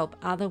to help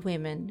other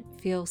women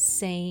feel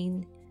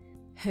seen,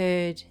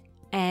 heard,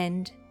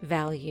 and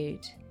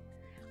valued.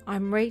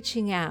 I'm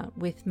reaching out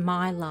with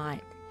my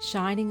light,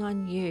 shining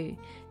on you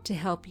to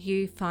help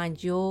you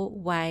find your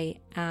way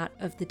out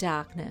of the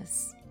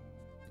darkness.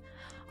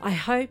 I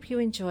hope you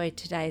enjoyed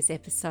today's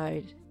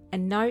episode. A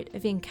note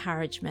of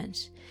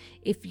encouragement: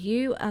 if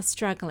you are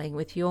struggling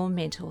with your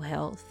mental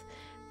health,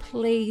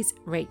 please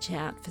reach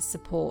out for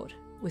support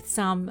with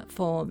some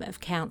form of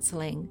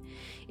counselling.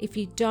 If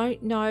you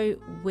don't know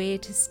where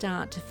to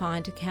start to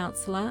find a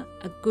counsellor,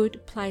 a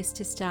good place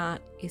to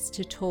start is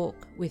to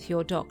talk with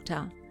your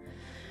doctor.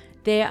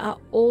 There are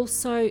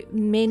also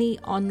many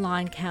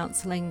online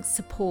counselling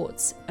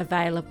supports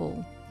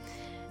available.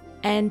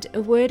 And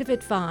a word of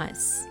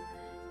advice: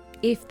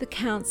 if the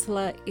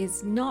counsellor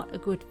is not a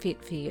good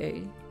fit for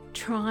you,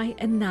 try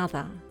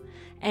another.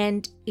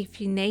 And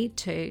if you need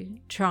to,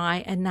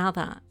 try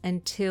another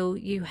until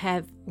you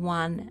have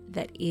one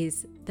that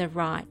is the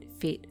right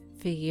fit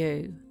for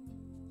you.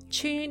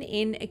 Tune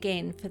in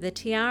again for the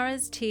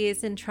Tiaras,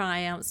 Tears and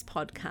Triumphs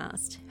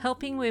podcast,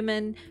 helping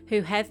women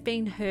who have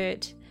been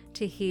hurt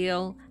to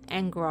heal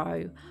and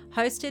grow,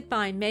 hosted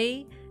by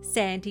me,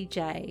 Sandy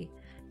J.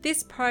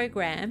 This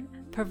program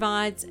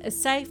provides a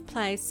safe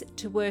place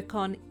to work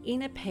on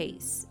inner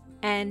peace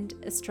and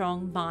a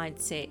strong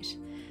mindset,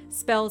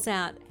 spells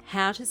out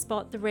how to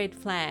spot the red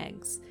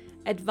flags,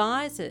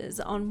 advises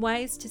on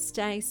ways to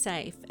stay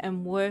safe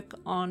and work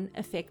on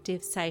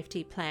effective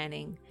safety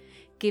planning,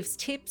 gives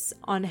tips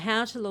on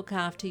how to look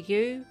after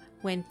you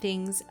when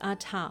things are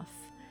tough,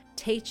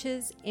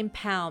 teaches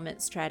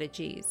empowerment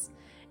strategies,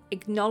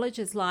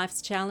 acknowledges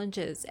life's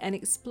challenges and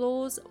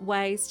explores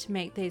ways to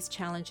meet these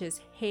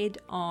challenges head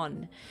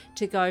on,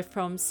 to go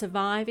from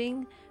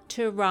surviving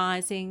to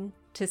rising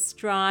to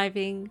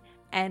striving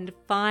and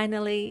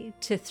finally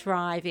to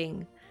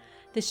thriving.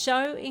 The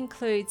show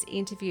includes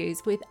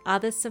interviews with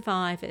other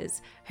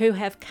survivors who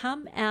have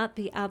come out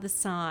the other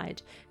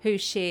side, who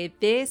share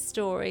their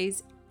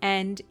stories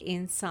and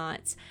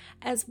insights,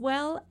 as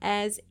well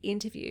as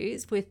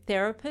interviews with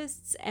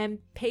therapists and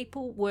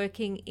people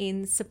working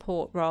in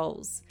support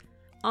roles.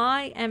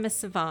 I am a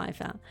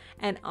survivor,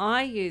 and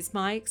I use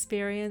my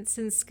experience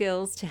and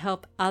skills to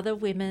help other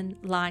women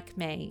like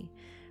me.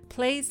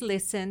 Please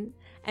listen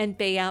and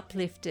be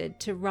uplifted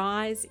to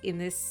rise in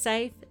this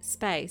safe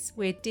space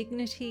where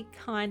dignity,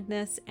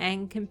 kindness,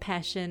 and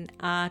compassion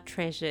are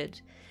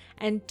treasured.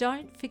 And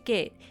don't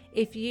forget,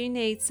 if you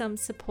need some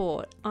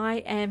support, I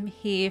am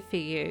here for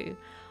you.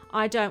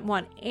 I don't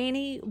want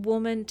any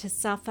woman to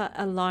suffer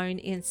alone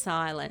in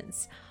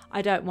silence.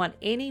 I don't want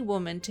any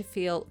woman to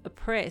feel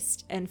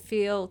oppressed and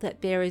feel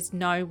that there is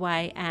no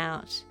way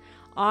out.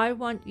 I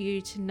want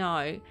you to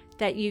know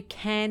that you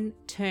can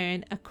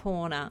turn a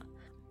corner.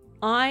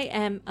 I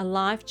am a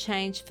life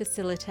change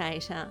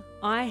facilitator.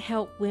 I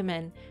help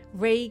women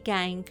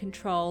regain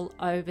control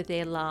over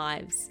their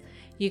lives.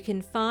 You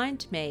can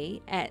find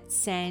me at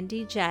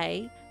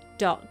sandyj.com.au.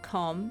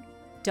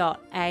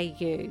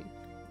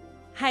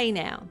 Hey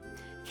now,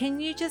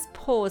 can you just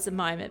pause a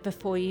moment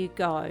before you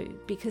go?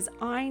 Because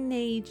I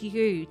need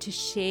you to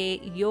share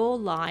your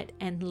light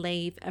and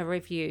leave a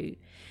review.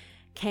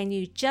 Can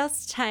you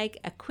just take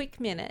a quick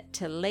minute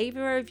to leave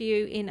a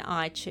review in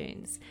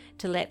iTunes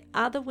to let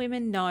other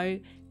women know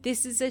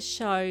this is a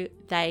show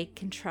they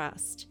can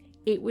trust?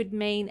 It would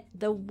mean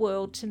the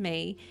world to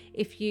me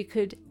if you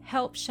could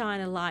help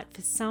shine a light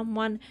for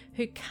someone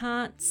who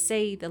can't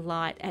see the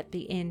light at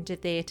the end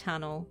of their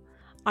tunnel.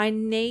 I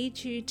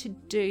need you to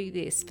do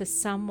this for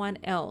someone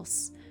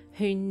else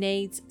who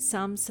needs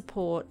some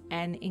support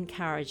and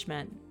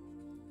encouragement.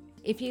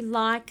 If you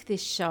like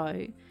this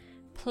show,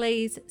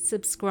 please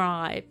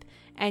subscribe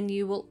and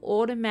you will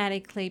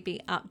automatically be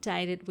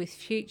updated with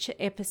future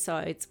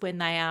episodes when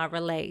they are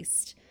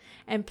released.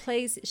 And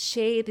please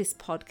share this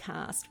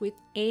podcast with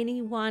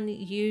anyone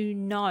you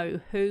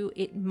know who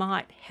it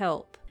might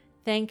help.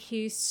 Thank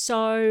you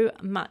so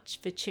much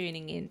for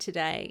tuning in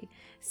today.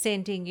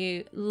 Sending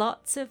you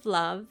lots of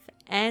love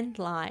and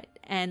light,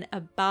 and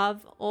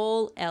above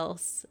all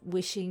else,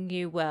 wishing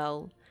you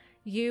well.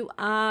 You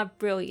are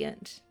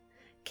brilliant.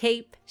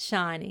 Keep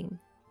shining.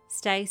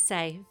 Stay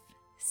safe,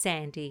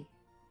 Sandy.